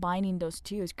 and combining those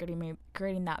two is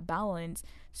creating that balance.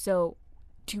 So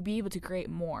to be able to create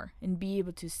more and be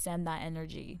able to send that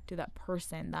energy to that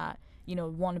person that, you know,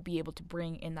 want to be able to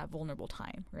bring in that vulnerable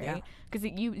time, right? Because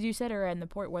you said it in the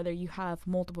point, whether you have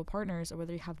multiple partners or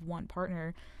whether you have one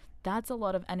partner, that's a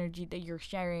lot of energy that you're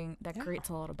sharing that creates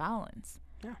a lot of balance,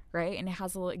 right? And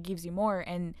it gives you more,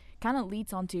 and kind of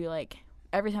leads on to like,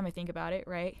 every time I think about it,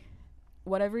 right,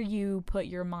 whatever you put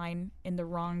your mind in the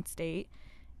wrong state,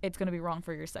 it's going to be wrong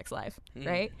for your sex life,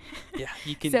 right? Yeah,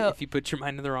 you can, if you put your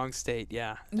mind in the wrong state,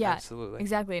 yeah, absolutely.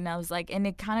 Exactly. And I was like, and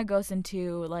it kind of goes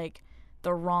into like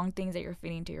the wrong things that you're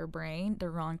feeding to your brain,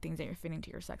 the wrong things that you're feeding to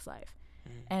your sex life.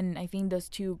 And I think those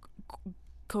two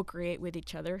co-create with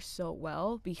each other so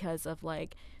well, because of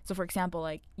like, so for example,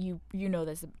 like you know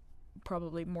this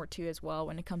probably more too as well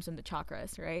when it comes into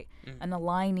chakras, right? Mm. And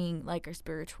aligning like our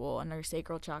spiritual and our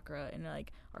sacral chakra and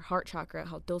like our heart chakra,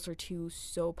 how those are two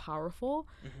so powerful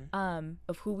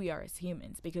of who we are as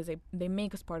humans, because they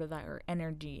make us part of that, our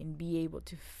energy, and be able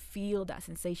to feel that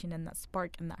sensation and that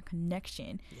spark and that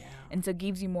connection. Yeah. And so it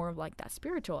gives you more of like that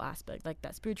spiritual aspect, like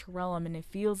that spiritual realm, and it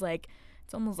feels like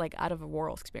it's almost like out of a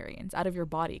world experience, out of your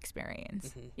body experience.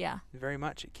 Mm-hmm. Yeah. Very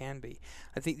much it can be.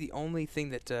 I think the only thing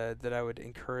that I would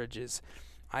encourage is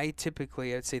I'd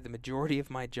say the majority of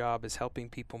my job is helping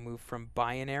people move from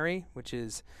binary, which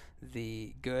is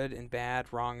the good and bad,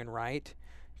 wrong and right,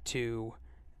 to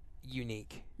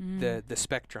unique, the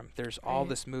spectrum. There's all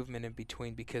this movement in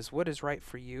between, because what is right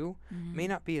for you may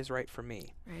not be as right for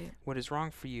me. Right. What is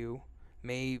wrong for you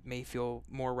may feel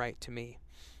more right to me.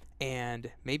 And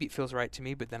maybe it feels right to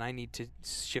me, but then I need to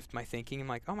shift my thinking. I'm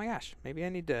like, oh my gosh, maybe I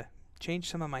need to change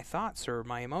some of my thoughts or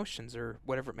my emotions or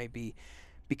whatever it may be,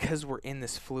 because we're in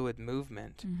this fluid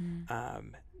movement.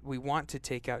 We want to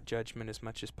take out judgment as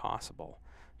much as possible.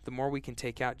 The more we can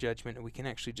take out judgment and we can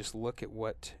actually just look at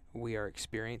what we are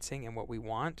experiencing and what we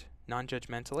want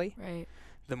non-judgmentally, Right.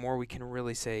 the more we can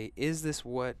really say, is this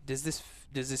what, does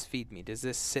this feed me? Does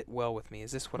this sit well with me?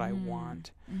 Is this what I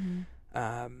want?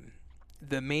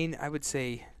 The main, I would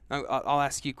say, I'll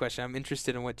ask you a question. I'm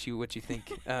interested in what you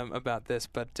think about this,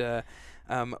 but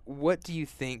what do you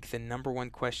think the number one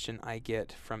question I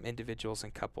get from individuals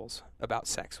and couples about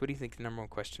sex? What do you think the number one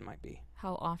question might be?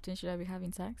 How often should I be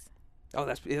having sex? Oh,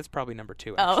 that's probably number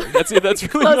 2. Oh. Actually.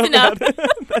 That's really Close enough.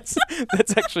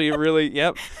 that's actually a really,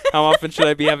 yep. How often should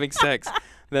I be having sex?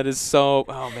 That is so.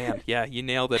 Oh man, yeah, you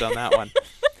nailed it on that one.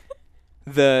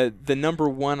 The number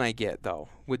one I get though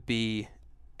would be,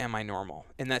 am I normal?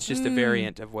 And that's just a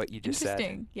variant of what you just said.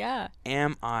 Interesting. Yeah.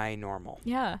 Am I normal?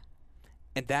 Yeah.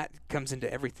 And that comes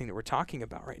into everything that we're talking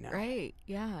about right now. Right.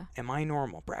 Yeah. Am I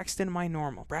normal? Braxton, am I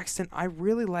normal? Braxton, I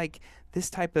really like this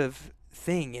type of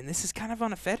thing, and this is kind of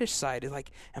on a fetish side.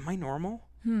 Like, am I normal?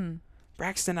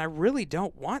 Braxton, I really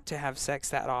don't want to have sex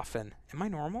that often. Am I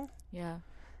normal? Yeah.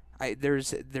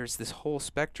 There's this whole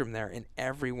spectrum there in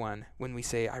everyone. When we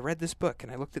say, I read this book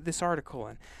and I looked at this article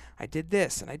and I did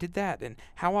this and I did that and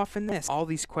how often this, all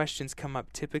these questions come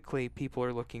up. Typically people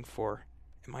are looking for,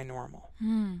 am I normal?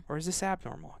 Or is this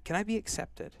abnormal? Can I be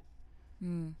accepted?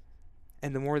 And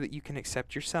the more that you can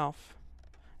accept yourself,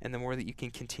 and the more that you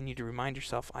can continue to remind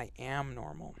yourself, I am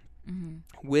normal.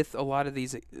 With a lot of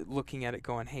these, looking at it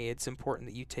going, hey, it's important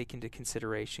that you take into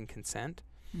consideration consent,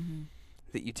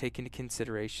 that you take into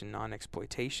consideration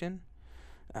non-exploitation,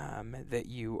 that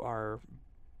you are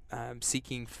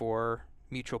seeking for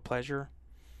mutual pleasure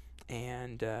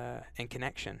and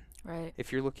connection. Right.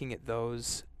 If you're looking at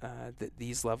those,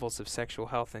 these levels of sexual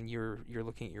health, and you're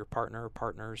looking at your partner or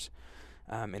partners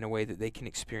in a way that they can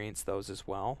experience those as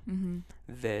well,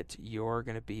 that you're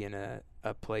going to be in a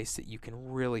place that you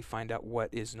can really find out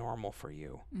what is normal for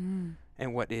you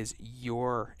and what is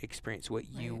your experience, what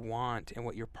you want and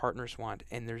what your partners want.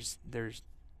 And there's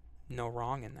no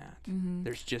wrong in that.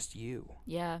 There's just you.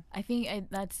 Yeah. I think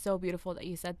that's so beautiful that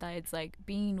you said that. It's like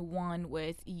being one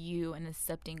with you and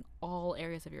accepting all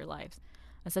areas of your lives.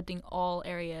 Accepting all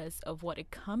areas of what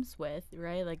it comes with,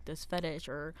 right? Like this fetish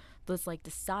or those like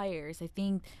desires. I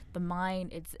think the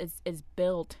mind is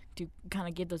built to kind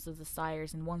of give those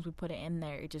desires, and once we put it in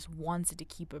there, it just wants it to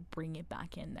keep it, bring it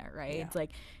back in there, right? Yeah. It's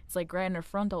like right in our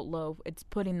frontal lobe. It's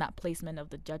putting that placement of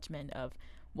the judgment of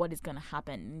what is going to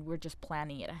happen, and we're just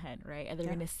planning it ahead, right? Are they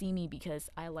going to see me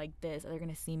because I like this? Are they going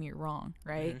to see me wrong,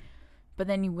 right? But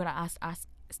then you gotta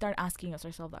start asking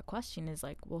ourselves that question is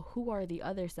like, well, who are the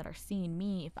others that are seeing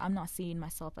me if I'm not seeing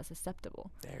myself as acceptable?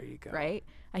 There you go. Right?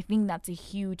 I think that's a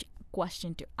huge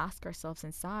question to ask ourselves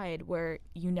inside, where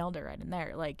you nailed it right in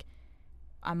there. Like,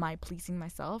 am I pleasing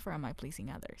myself or am I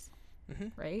pleasing others?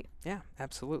 Right? Yeah,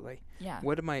 absolutely. Yeah.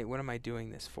 What am I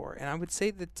doing this for? And I would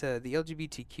say that the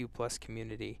LGBTQ plus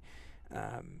community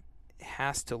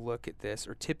has to look at this,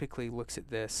 or typically looks at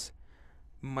this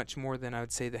much more than I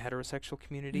would say the heterosexual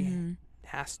community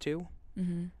has to.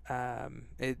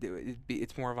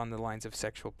 It's more of on the lines of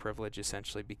sexual privilege,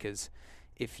 essentially, because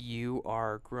if you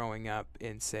are growing up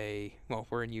in, say, well,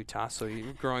 we're in Utah, so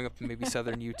you're growing up in maybe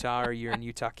southern Utah, or you're in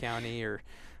Utah County or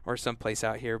someplace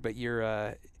out here, but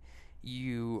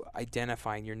you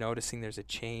identify and you're noticing there's a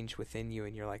change within you,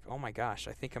 and you're like, oh my gosh,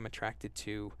 I think I'm attracted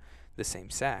to the same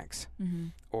sex,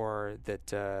 or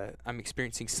that I'm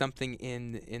experiencing something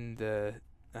in the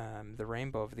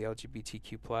rainbow of the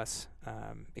LGBTQ plus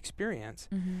experience,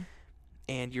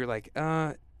 and you're like,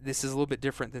 this is a little bit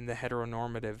different than the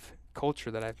heteronormative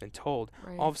culture that I've been told.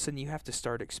 Right. All of a sudden you have to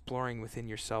start exploring within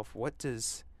yourself, what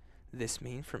does this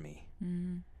mean for me?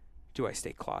 Do I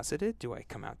stay closeted? Do I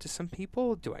come out to some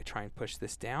people? Do I try and push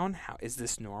this down? How is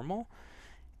this normal?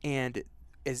 And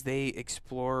as they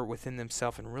explore within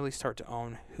themselves and really start to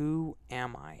own, who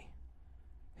am I?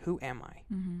 Who am I?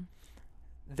 Mm-hmm.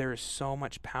 There is so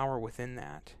much power within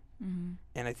that. Mm-hmm.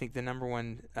 And I think the number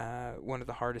one of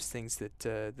the hardest things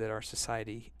that our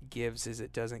society gives is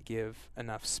it doesn't give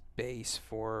enough space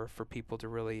for people to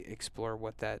really explore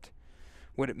what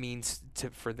it means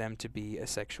for them to be a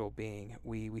sexual being.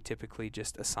 We typically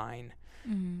just assign,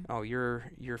 oh,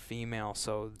 you're female,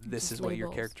 so this Just is what your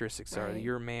labels, characteristics are. right.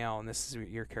 You're male, and this is what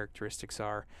your characteristics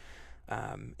are.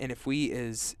 And if we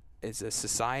as a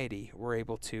society we're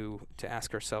able to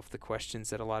ask ourselves the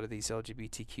questions that a lot of these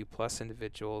LGBTQ plus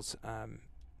individuals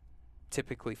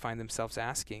typically find themselves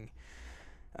asking,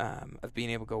 of being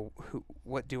able to go,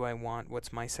 what do I want?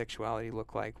 What's my sexuality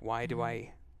look like? Why do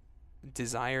I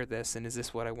desire this, and is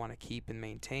this what I want to keep and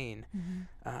maintain?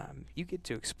 You get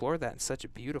to explore that in such a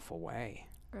beautiful way.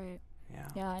 Right.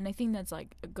 Yeah. And I think that's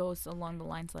like goes along the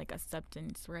lines like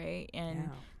acceptance, right? And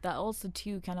that also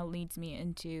too kind of leads me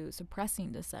into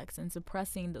suppressing the sex and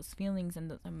suppressing those feelings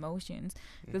and those emotions,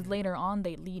 because later on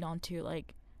they lead on to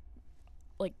like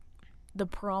the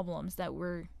problems that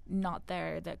were not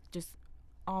there, that just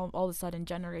all of a sudden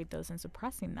generate those, and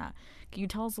suppressing that. Can you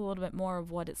tell us a little bit more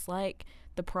of what it's like,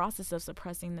 the process of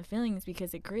suppressing the feelings?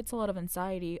 Because it creates a lot of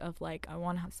anxiety of like, I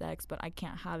want to have sex but I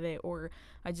can't have it, or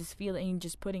I just feel it, and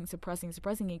just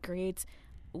suppressing it creates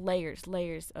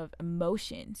layers of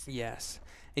emotions. Yes.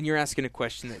 And you're asking a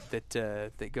question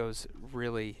that goes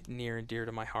really near and dear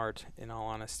to my heart, in all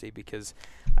honesty, because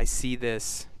I see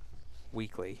this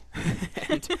weekly.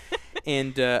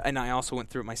 and I also went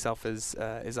through it myself as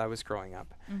I was growing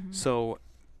up. So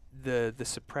the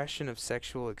suppression of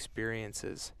sexual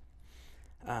experiences,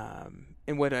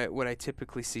 and what I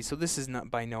typically see. So this is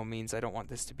not, by no means, I don't want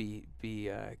this to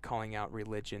be calling out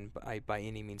religion by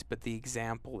any means, but the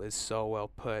example is so well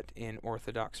put in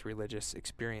Orthodox religious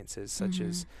experiences, such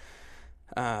as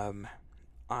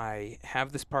I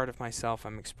have this part of myself,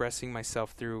 I'm expressing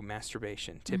myself through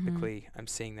masturbation. Typically, I'm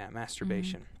seeing that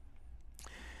masturbation.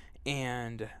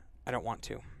 And I don't want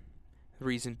to. The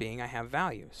reason being, I have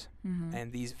values.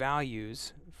 And these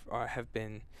values have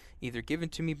been either given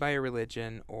to me by a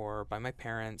religion or by my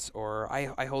parents, or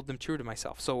I hold them true to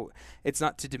myself. So it's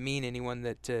not to demean anyone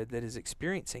that is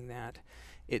experiencing that.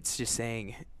 It's just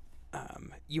saying,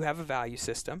 you have a value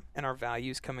system, and our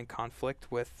values come in conflict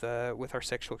with our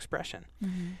sexual expression.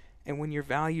 And when your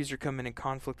values are coming in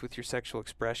conflict with your sexual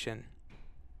expression,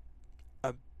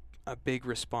 a big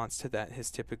response to that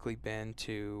has typically been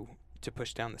to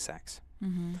push down the sex.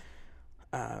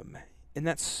 And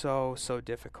that's so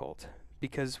difficult,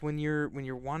 because when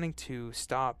you're wanting to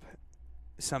stop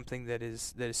something that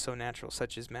is so natural,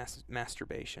 such as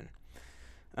masturbation,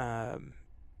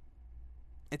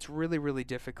 it's really, really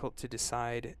difficult to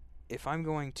decide, if I'm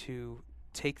going to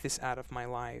take this out of my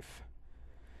life,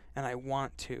 and I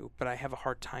want to, but I have a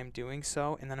hard time doing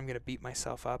so, and then I'm going to beat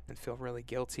myself up and feel really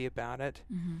guilty about it.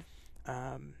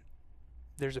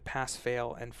 There's a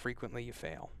pass-fail, and frequently you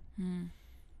fail.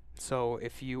 So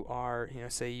if you are,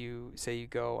 say you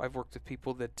go, I've worked with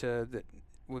people that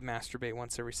would masturbate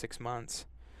once every 6 months,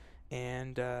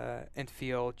 and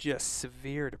feel just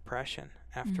severe depression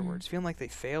afterwards, feeling like they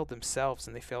failed themselves,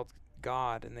 and they failed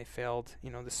God, and they failed,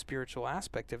 the spiritual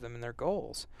aspect of them and their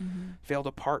goals, failed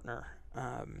a partner.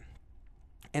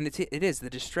 And it is, the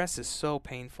distress is so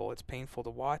painful. It's painful to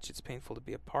watch. It's painful to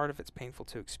be a part of. It's painful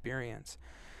to experience.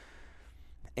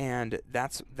 And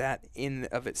that in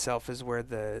of itself is where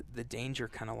the danger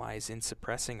kind of lies, in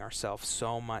suppressing ourselves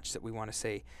so much that we want to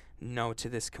say no to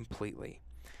this completely.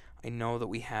 I know that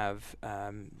we have,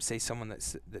 say, someone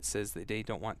that says that they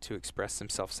don't want to express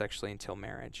themselves sexually until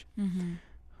marriage.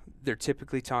 They're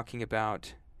typically talking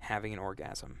about having an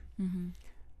orgasm.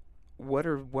 What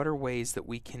are ways that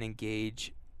we can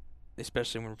engage,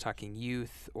 especially when we're talking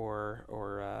youth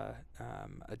or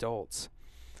adults?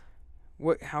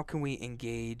 How can we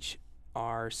engage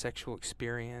our sexual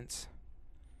experience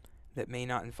that may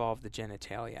not involve the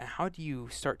genitalia? How do you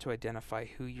start to identify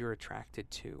who you're attracted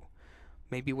to?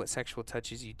 Maybe what sexual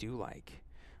touches you do like.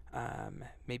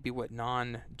 Maybe what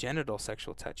non-genital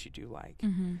sexual touch you do like.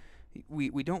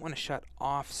 We don't want to shut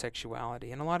off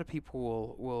sexuality, and a lot of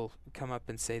people will come up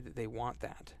and say that they want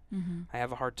that. I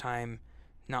have a hard time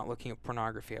not looking at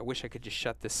pornography. I wish I could just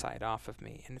shut this side off of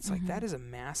me. And it's like, that is a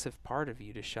massive part of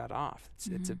you to shut off.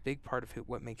 It's a big part of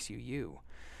what makes you you.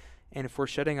 And if we're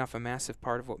shutting off a massive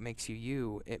part of what makes you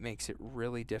you, it makes it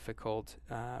really difficult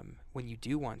when you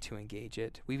do want to engage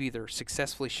it. We've either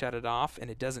successfully shut it off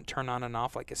and it doesn't turn on and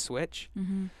off like a switch,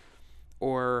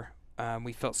 or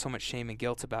we felt so much shame and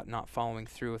guilt about not following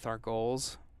through with our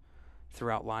goals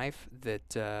throughout life,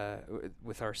 that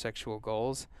with our sexual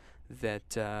goals,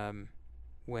 that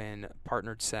when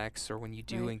partnered sex, or when you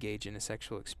do engage in a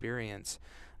sexual experience,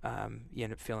 you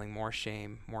end up feeling more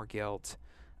shame, more guilt,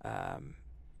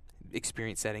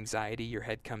 experience that anxiety. Your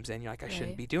head comes in, you're like, I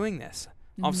shouldn't be doing this.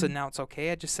 All of a sudden now it's okay,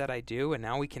 I just said I do, and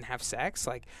now we can have sex.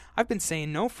 Like, I've been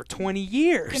saying no for 20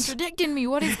 years. Contradicting me.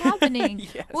 What is happening?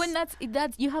 Yes. Well, and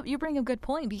that's you bring a good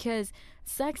point, because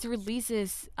sex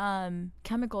releases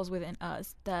chemicals within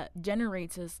us that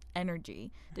generates us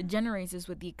energy, that generates us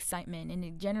with the excitement, and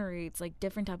it generates like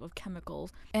different type of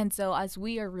chemicals. And so as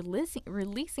we are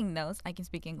releasing those, I can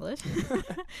speak English,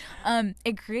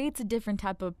 it creates a different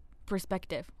type of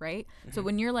perspective, right? So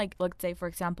when you're like, let's say for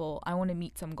example, I want to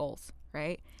meet some goals,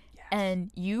 right? Yes.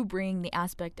 And you bring the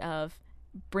aspect of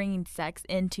bringing sex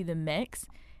into the mix,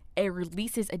 it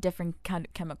releases a different kind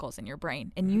of chemicals in your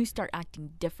brain, and you start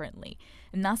acting differently.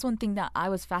 And that's one thing that I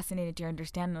was fascinated to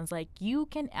understand. And I was like, you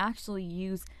can actually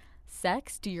use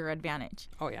sex to your advantage.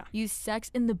 Oh yeah. Use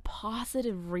sex in the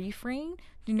positive reframe.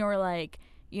 You know, like,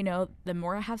 you know, the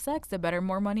more I have sex, the better,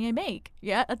 more money I make.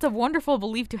 Yeah, that's a wonderful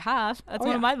belief to have. That's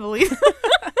one of my beliefs.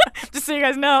 Just so you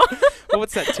guys know. Well,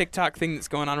 what's that TikTok thing that's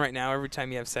going on right now? Every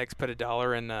time you have sex, put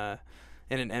 $1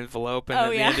 in an envelope, and at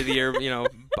the end of the year, you know,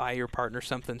 buy your partner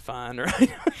something fun, or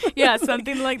yeah,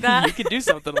 something like that. You could do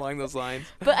something along those lines.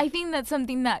 But I think that's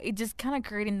something that it just kind of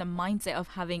creating the mindset of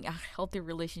having a healthy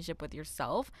relationship with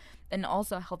yourself, and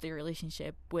also a healthy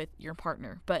relationship with your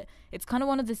partner. But it's kind of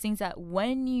one of the things that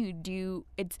when you do,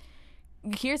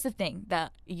 here's the thing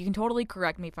that you can totally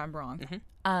correct me if I'm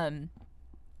wrong.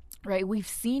 Right, we've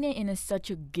seen it in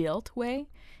such a guilt way,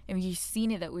 and we've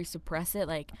seen it that we suppress it,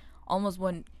 like almost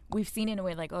when we've seen it in a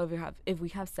way like, oh, if we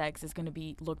have sex, it's going to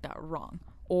be looked at wrong,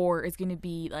 or it's going to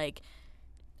be like,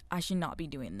 I should not be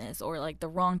doing this, or like the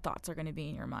wrong thoughts are going to be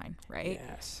in your mind, right?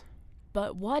 Yes.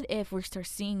 But what if we start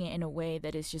seeing it in a way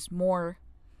that is just more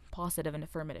positive and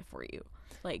affirmative for you?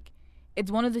 Like, it's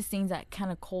one of those things that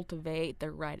kind of cultivate the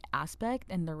right aspect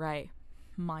and the right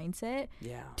mindset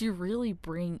to really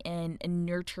bring in and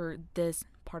nurture this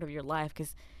part of your life,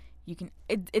 because you can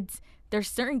there's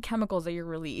certain chemicals that you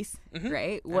release,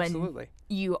 right, when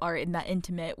you are in that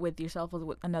intimate with yourself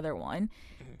with another one.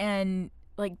 And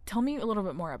like, tell me a little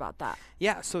bit more about that.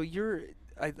 So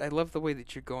I love the way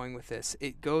that you're going with this.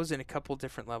 It goes in a couple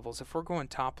different levels. If we're going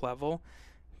top level,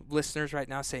 listeners right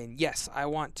now saying, yes, I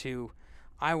want to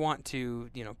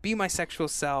you know, be my sexual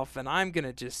self, and I'm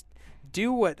gonna just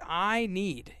do what I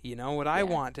need, you know, what I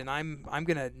want, and I'm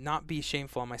gonna not be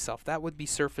shameful on myself. That would be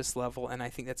surface level, and I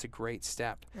think that's a great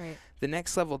step. Right. The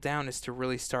next level down is to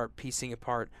really start piecing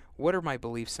apart, what are my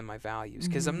beliefs and my values?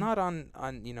 Because I'm not on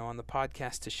the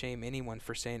podcast to shame anyone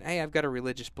for saying, hey, I've got a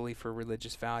religious belief or a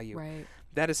religious value. Right.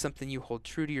 That is something you hold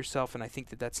true to yourself, and I think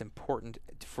that that's important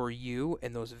for you,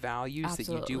 and those values that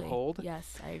you do hold.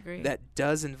 Yes, I agree. That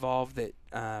does involve that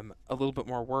a little bit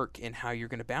more work in how you're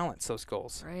going to balance those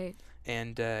goals. Right.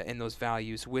 And those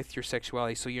values with your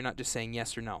sexuality, so you're not just saying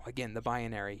yes or no. Again, the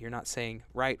binary. You're not saying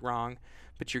right, wrong,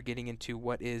 but you're getting into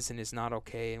what is and is not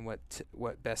okay, and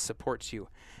what best supports you.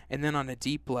 And then on a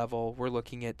deep level, we're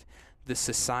looking at the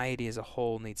society as a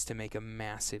whole needs to make a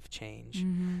massive change,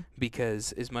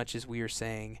 because as much as we are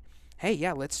saying, hey,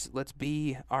 yeah, let's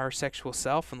be our sexual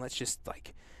self, and let's just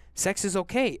like, sex is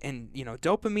okay, and you know,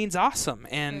 dopamine's awesome,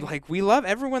 and like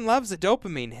everyone loves a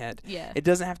dopamine hit. Yeah. It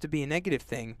doesn't have to be a negative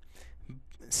thing.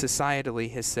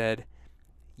 Societally has said,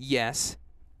 yes,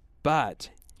 but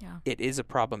it is a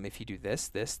problem if you do this,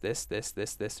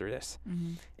 or this.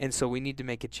 And so we need to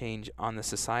make a change on the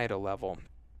societal level.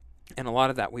 And a lot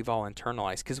of that we've all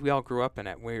internalized, because we all grew up in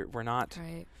it. We're not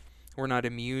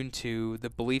immune to the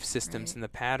belief systems and the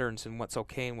patterns and what's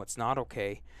okay and what's not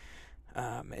okay.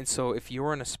 And so if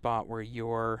you're in a spot where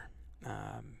you're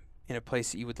in a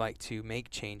place that you would like to make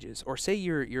changes, or say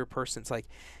you're a person that's like,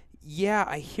 yeah,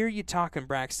 I hear you talking,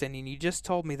 Braxton, and you just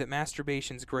told me that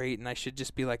masturbation's great, and I should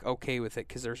just be like okay with it,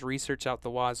 because there's research out the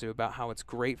wazoo about how it's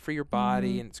great for your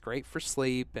body, and it's great for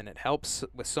sleep, and it helps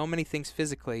with so many things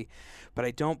physically, but I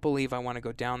don't believe I want to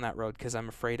go down that road because I'm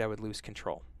afraid I would lose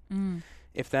control.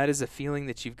 If that is a feeling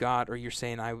that you've got, or you're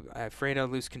saying I'm afraid I'll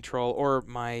lose control, or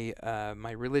my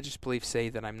religious beliefs say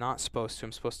that I'm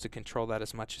supposed to control that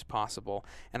as much as possible,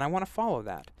 and I want to follow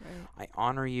that. I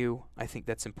honor you. I think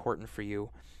that's important for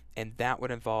you. And that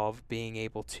would involve being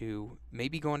able to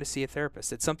maybe going to see a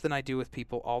therapist. It's something I do with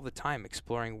people all the time,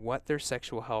 exploring what their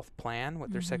sexual health plan,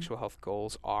 what their sexual health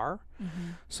goals are,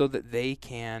 so that they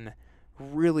can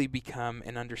really become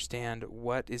and understand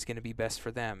what is going to be best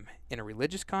for them in a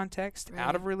religious context,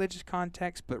 out of religious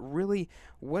context, but really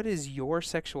what does your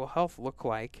sexual health look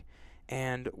like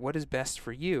and what is best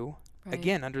for you,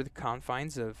 again, under the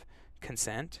confines of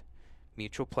consent,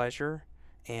 mutual pleasure,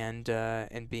 and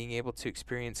being able to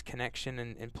experience connection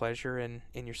and pleasure in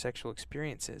your sexual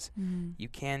experiences. You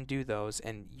can do those,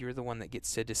 and you're the one that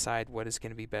gets to decide what is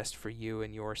going to be best for you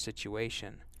and your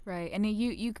situation. Right. And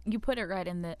you put it right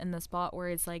in the spot where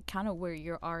it's like kind of where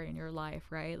you are in your life,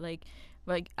 right? Like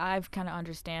I've kind of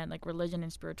understand like religion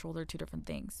and spiritual, they're two different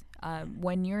things.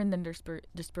 When you're in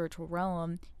the spiritual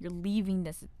realm, you're leaving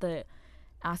the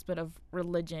aspect of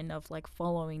religion of like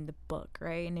following the book,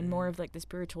 right? And in more of like the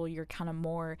spiritual, you're kind of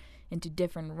more into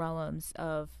different realms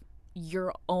of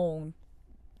your own,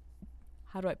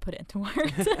 how do I put it into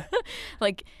words?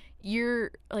 like your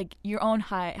own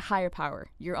higher power,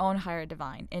 your own higher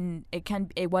divine, and it can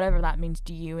whatever that means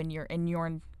to you and your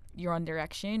own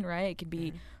direction, right? It could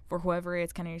be for whoever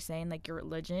it's kind of you're saying like your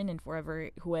religion, and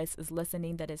for who is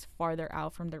listening that is farther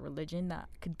out from the religion that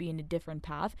could be in a different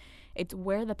path. It's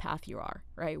where the path you are,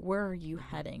 right? Where are you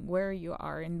heading? Where you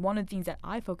are? And one of the things that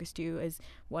I focus to is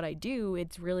what I do.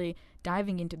 It's really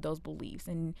diving into those beliefs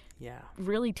and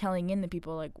really telling in the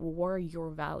people like, well, what are your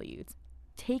values?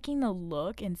 Taking a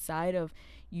look inside of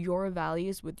your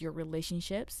values with your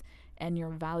relationships and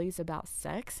your values about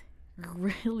sex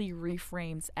really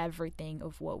reframes everything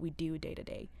of what we do day to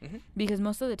day. Because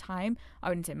most of the time, I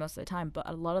wouldn't say most of the time, but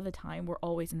a lot of the time we're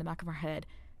always in the back of our head,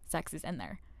 sex is in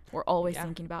there. We're always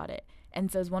thinking about it.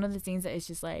 And so it's one of the things that is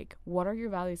just like, what are your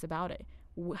values about it?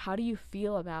 How do you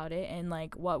feel about it? And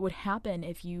like, what would happen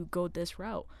if you go this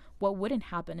route? What wouldn't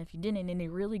happen if you didn't? And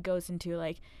it really goes into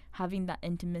like having that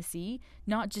intimacy,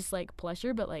 not just like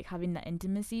pleasure, but like having that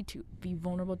intimacy to be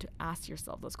vulnerable, to ask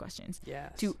yourself those questions.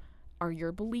 Are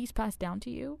your beliefs passed down to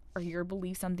you? Are your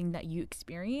beliefs something that you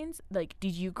experience? Like,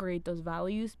 did you create those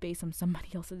values based on somebody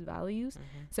else's values?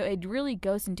 So it really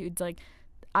goes into, it's like,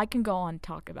 I can go on and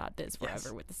talk about this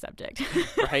forever with the subject.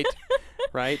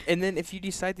 Right. And then if you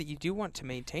decide that you do want to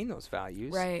maintain those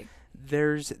values,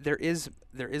 there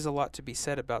is a lot to be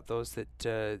said about those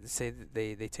that say that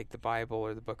they take the Bible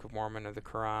or the Book of Mormon or the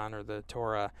Quran or the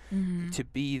Torah to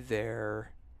be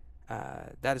their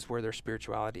that is where their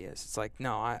spirituality is. It's like,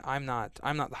 no, I'm not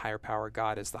the higher power.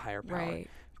 God is the higher power.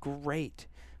 Great.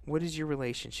 What is your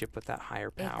relationship with that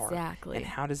higher power? Exactly. And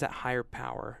how does that higher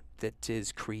power that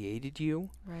has created you,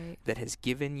 that has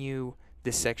given you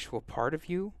the sexual part of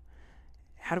you,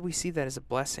 how do we see that as a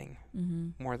blessing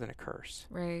more than a curse?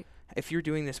 Right. If you're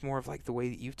doing this more of like the way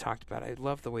that you've talked about, I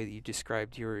love the way that you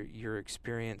described your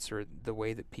experience, or the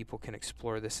way that people can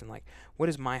explore this and like, what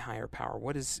is my higher power?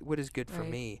 What is good for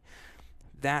me?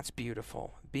 That's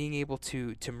beautiful. Being able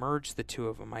to merge the two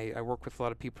of them. I work with a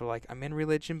lot of people who are like, I'm in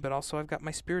religion, but also I've got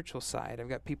my spiritual side. I've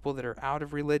got people that are out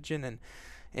of religion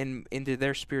and into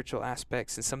their spiritual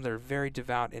aspects, and some that are very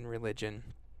devout in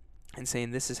religion and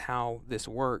saying this is how this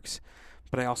works,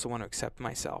 but I also want to accept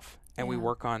myself. And we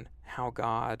work on how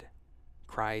God,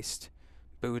 Christ,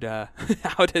 Buddha,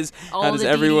 how does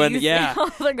everyone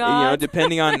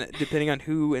depending on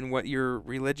who and what your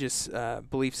religious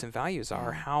beliefs and values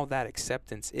are, how that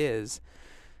acceptance is,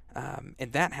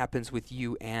 and that happens with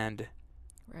you and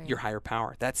your higher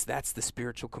power. That's the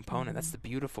spiritual component. That's the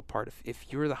beautiful part.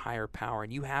 If you're the higher power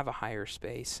and you have a higher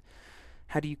space,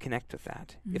 how do you connect with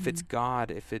that? If it's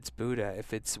God, if it's Buddha,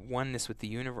 if it's oneness with the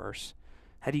universe,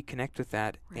 how do you connect with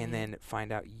that and then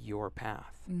find out your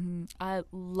path? I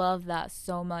love that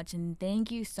so much. And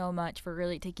thank you so much for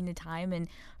really taking the time and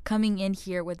coming in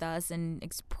here with us and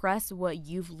express what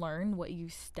you've learned, what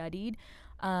you've studied,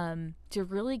 to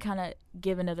really kind of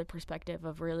give another perspective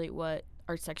of really what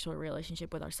our sexual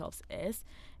relationship with ourselves is.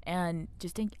 And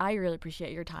just I really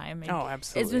appreciate your time. And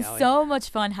absolutely. It's been so much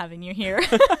fun having you here.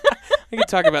 I could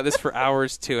talk about this for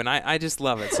hours too, and I just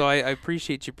love it. So I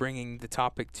appreciate you bringing the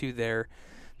topic to there,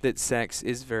 that sex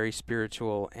is very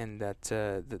spiritual, and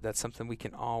that's something we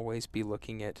can always be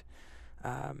looking at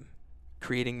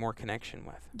creating more connection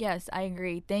with. Yes, I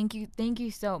agree. Thank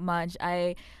you so much.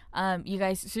 You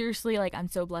guys, seriously, like, I'm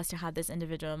so blessed to have this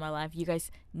individual in my life. You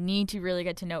guys need to really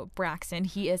get to know Braxton.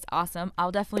 He is awesome.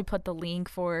 I'll definitely put the link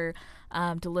for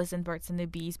to listen. Birds and the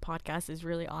Bees podcast is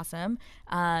really awesome.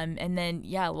 And then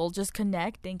we'll just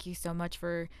connect. Thank you so much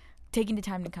for taking the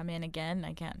time to come in again.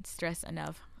 I can't stress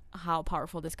enough how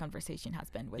powerful this conversation has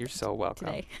been with You're so welcome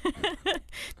today.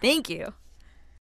 Thank you.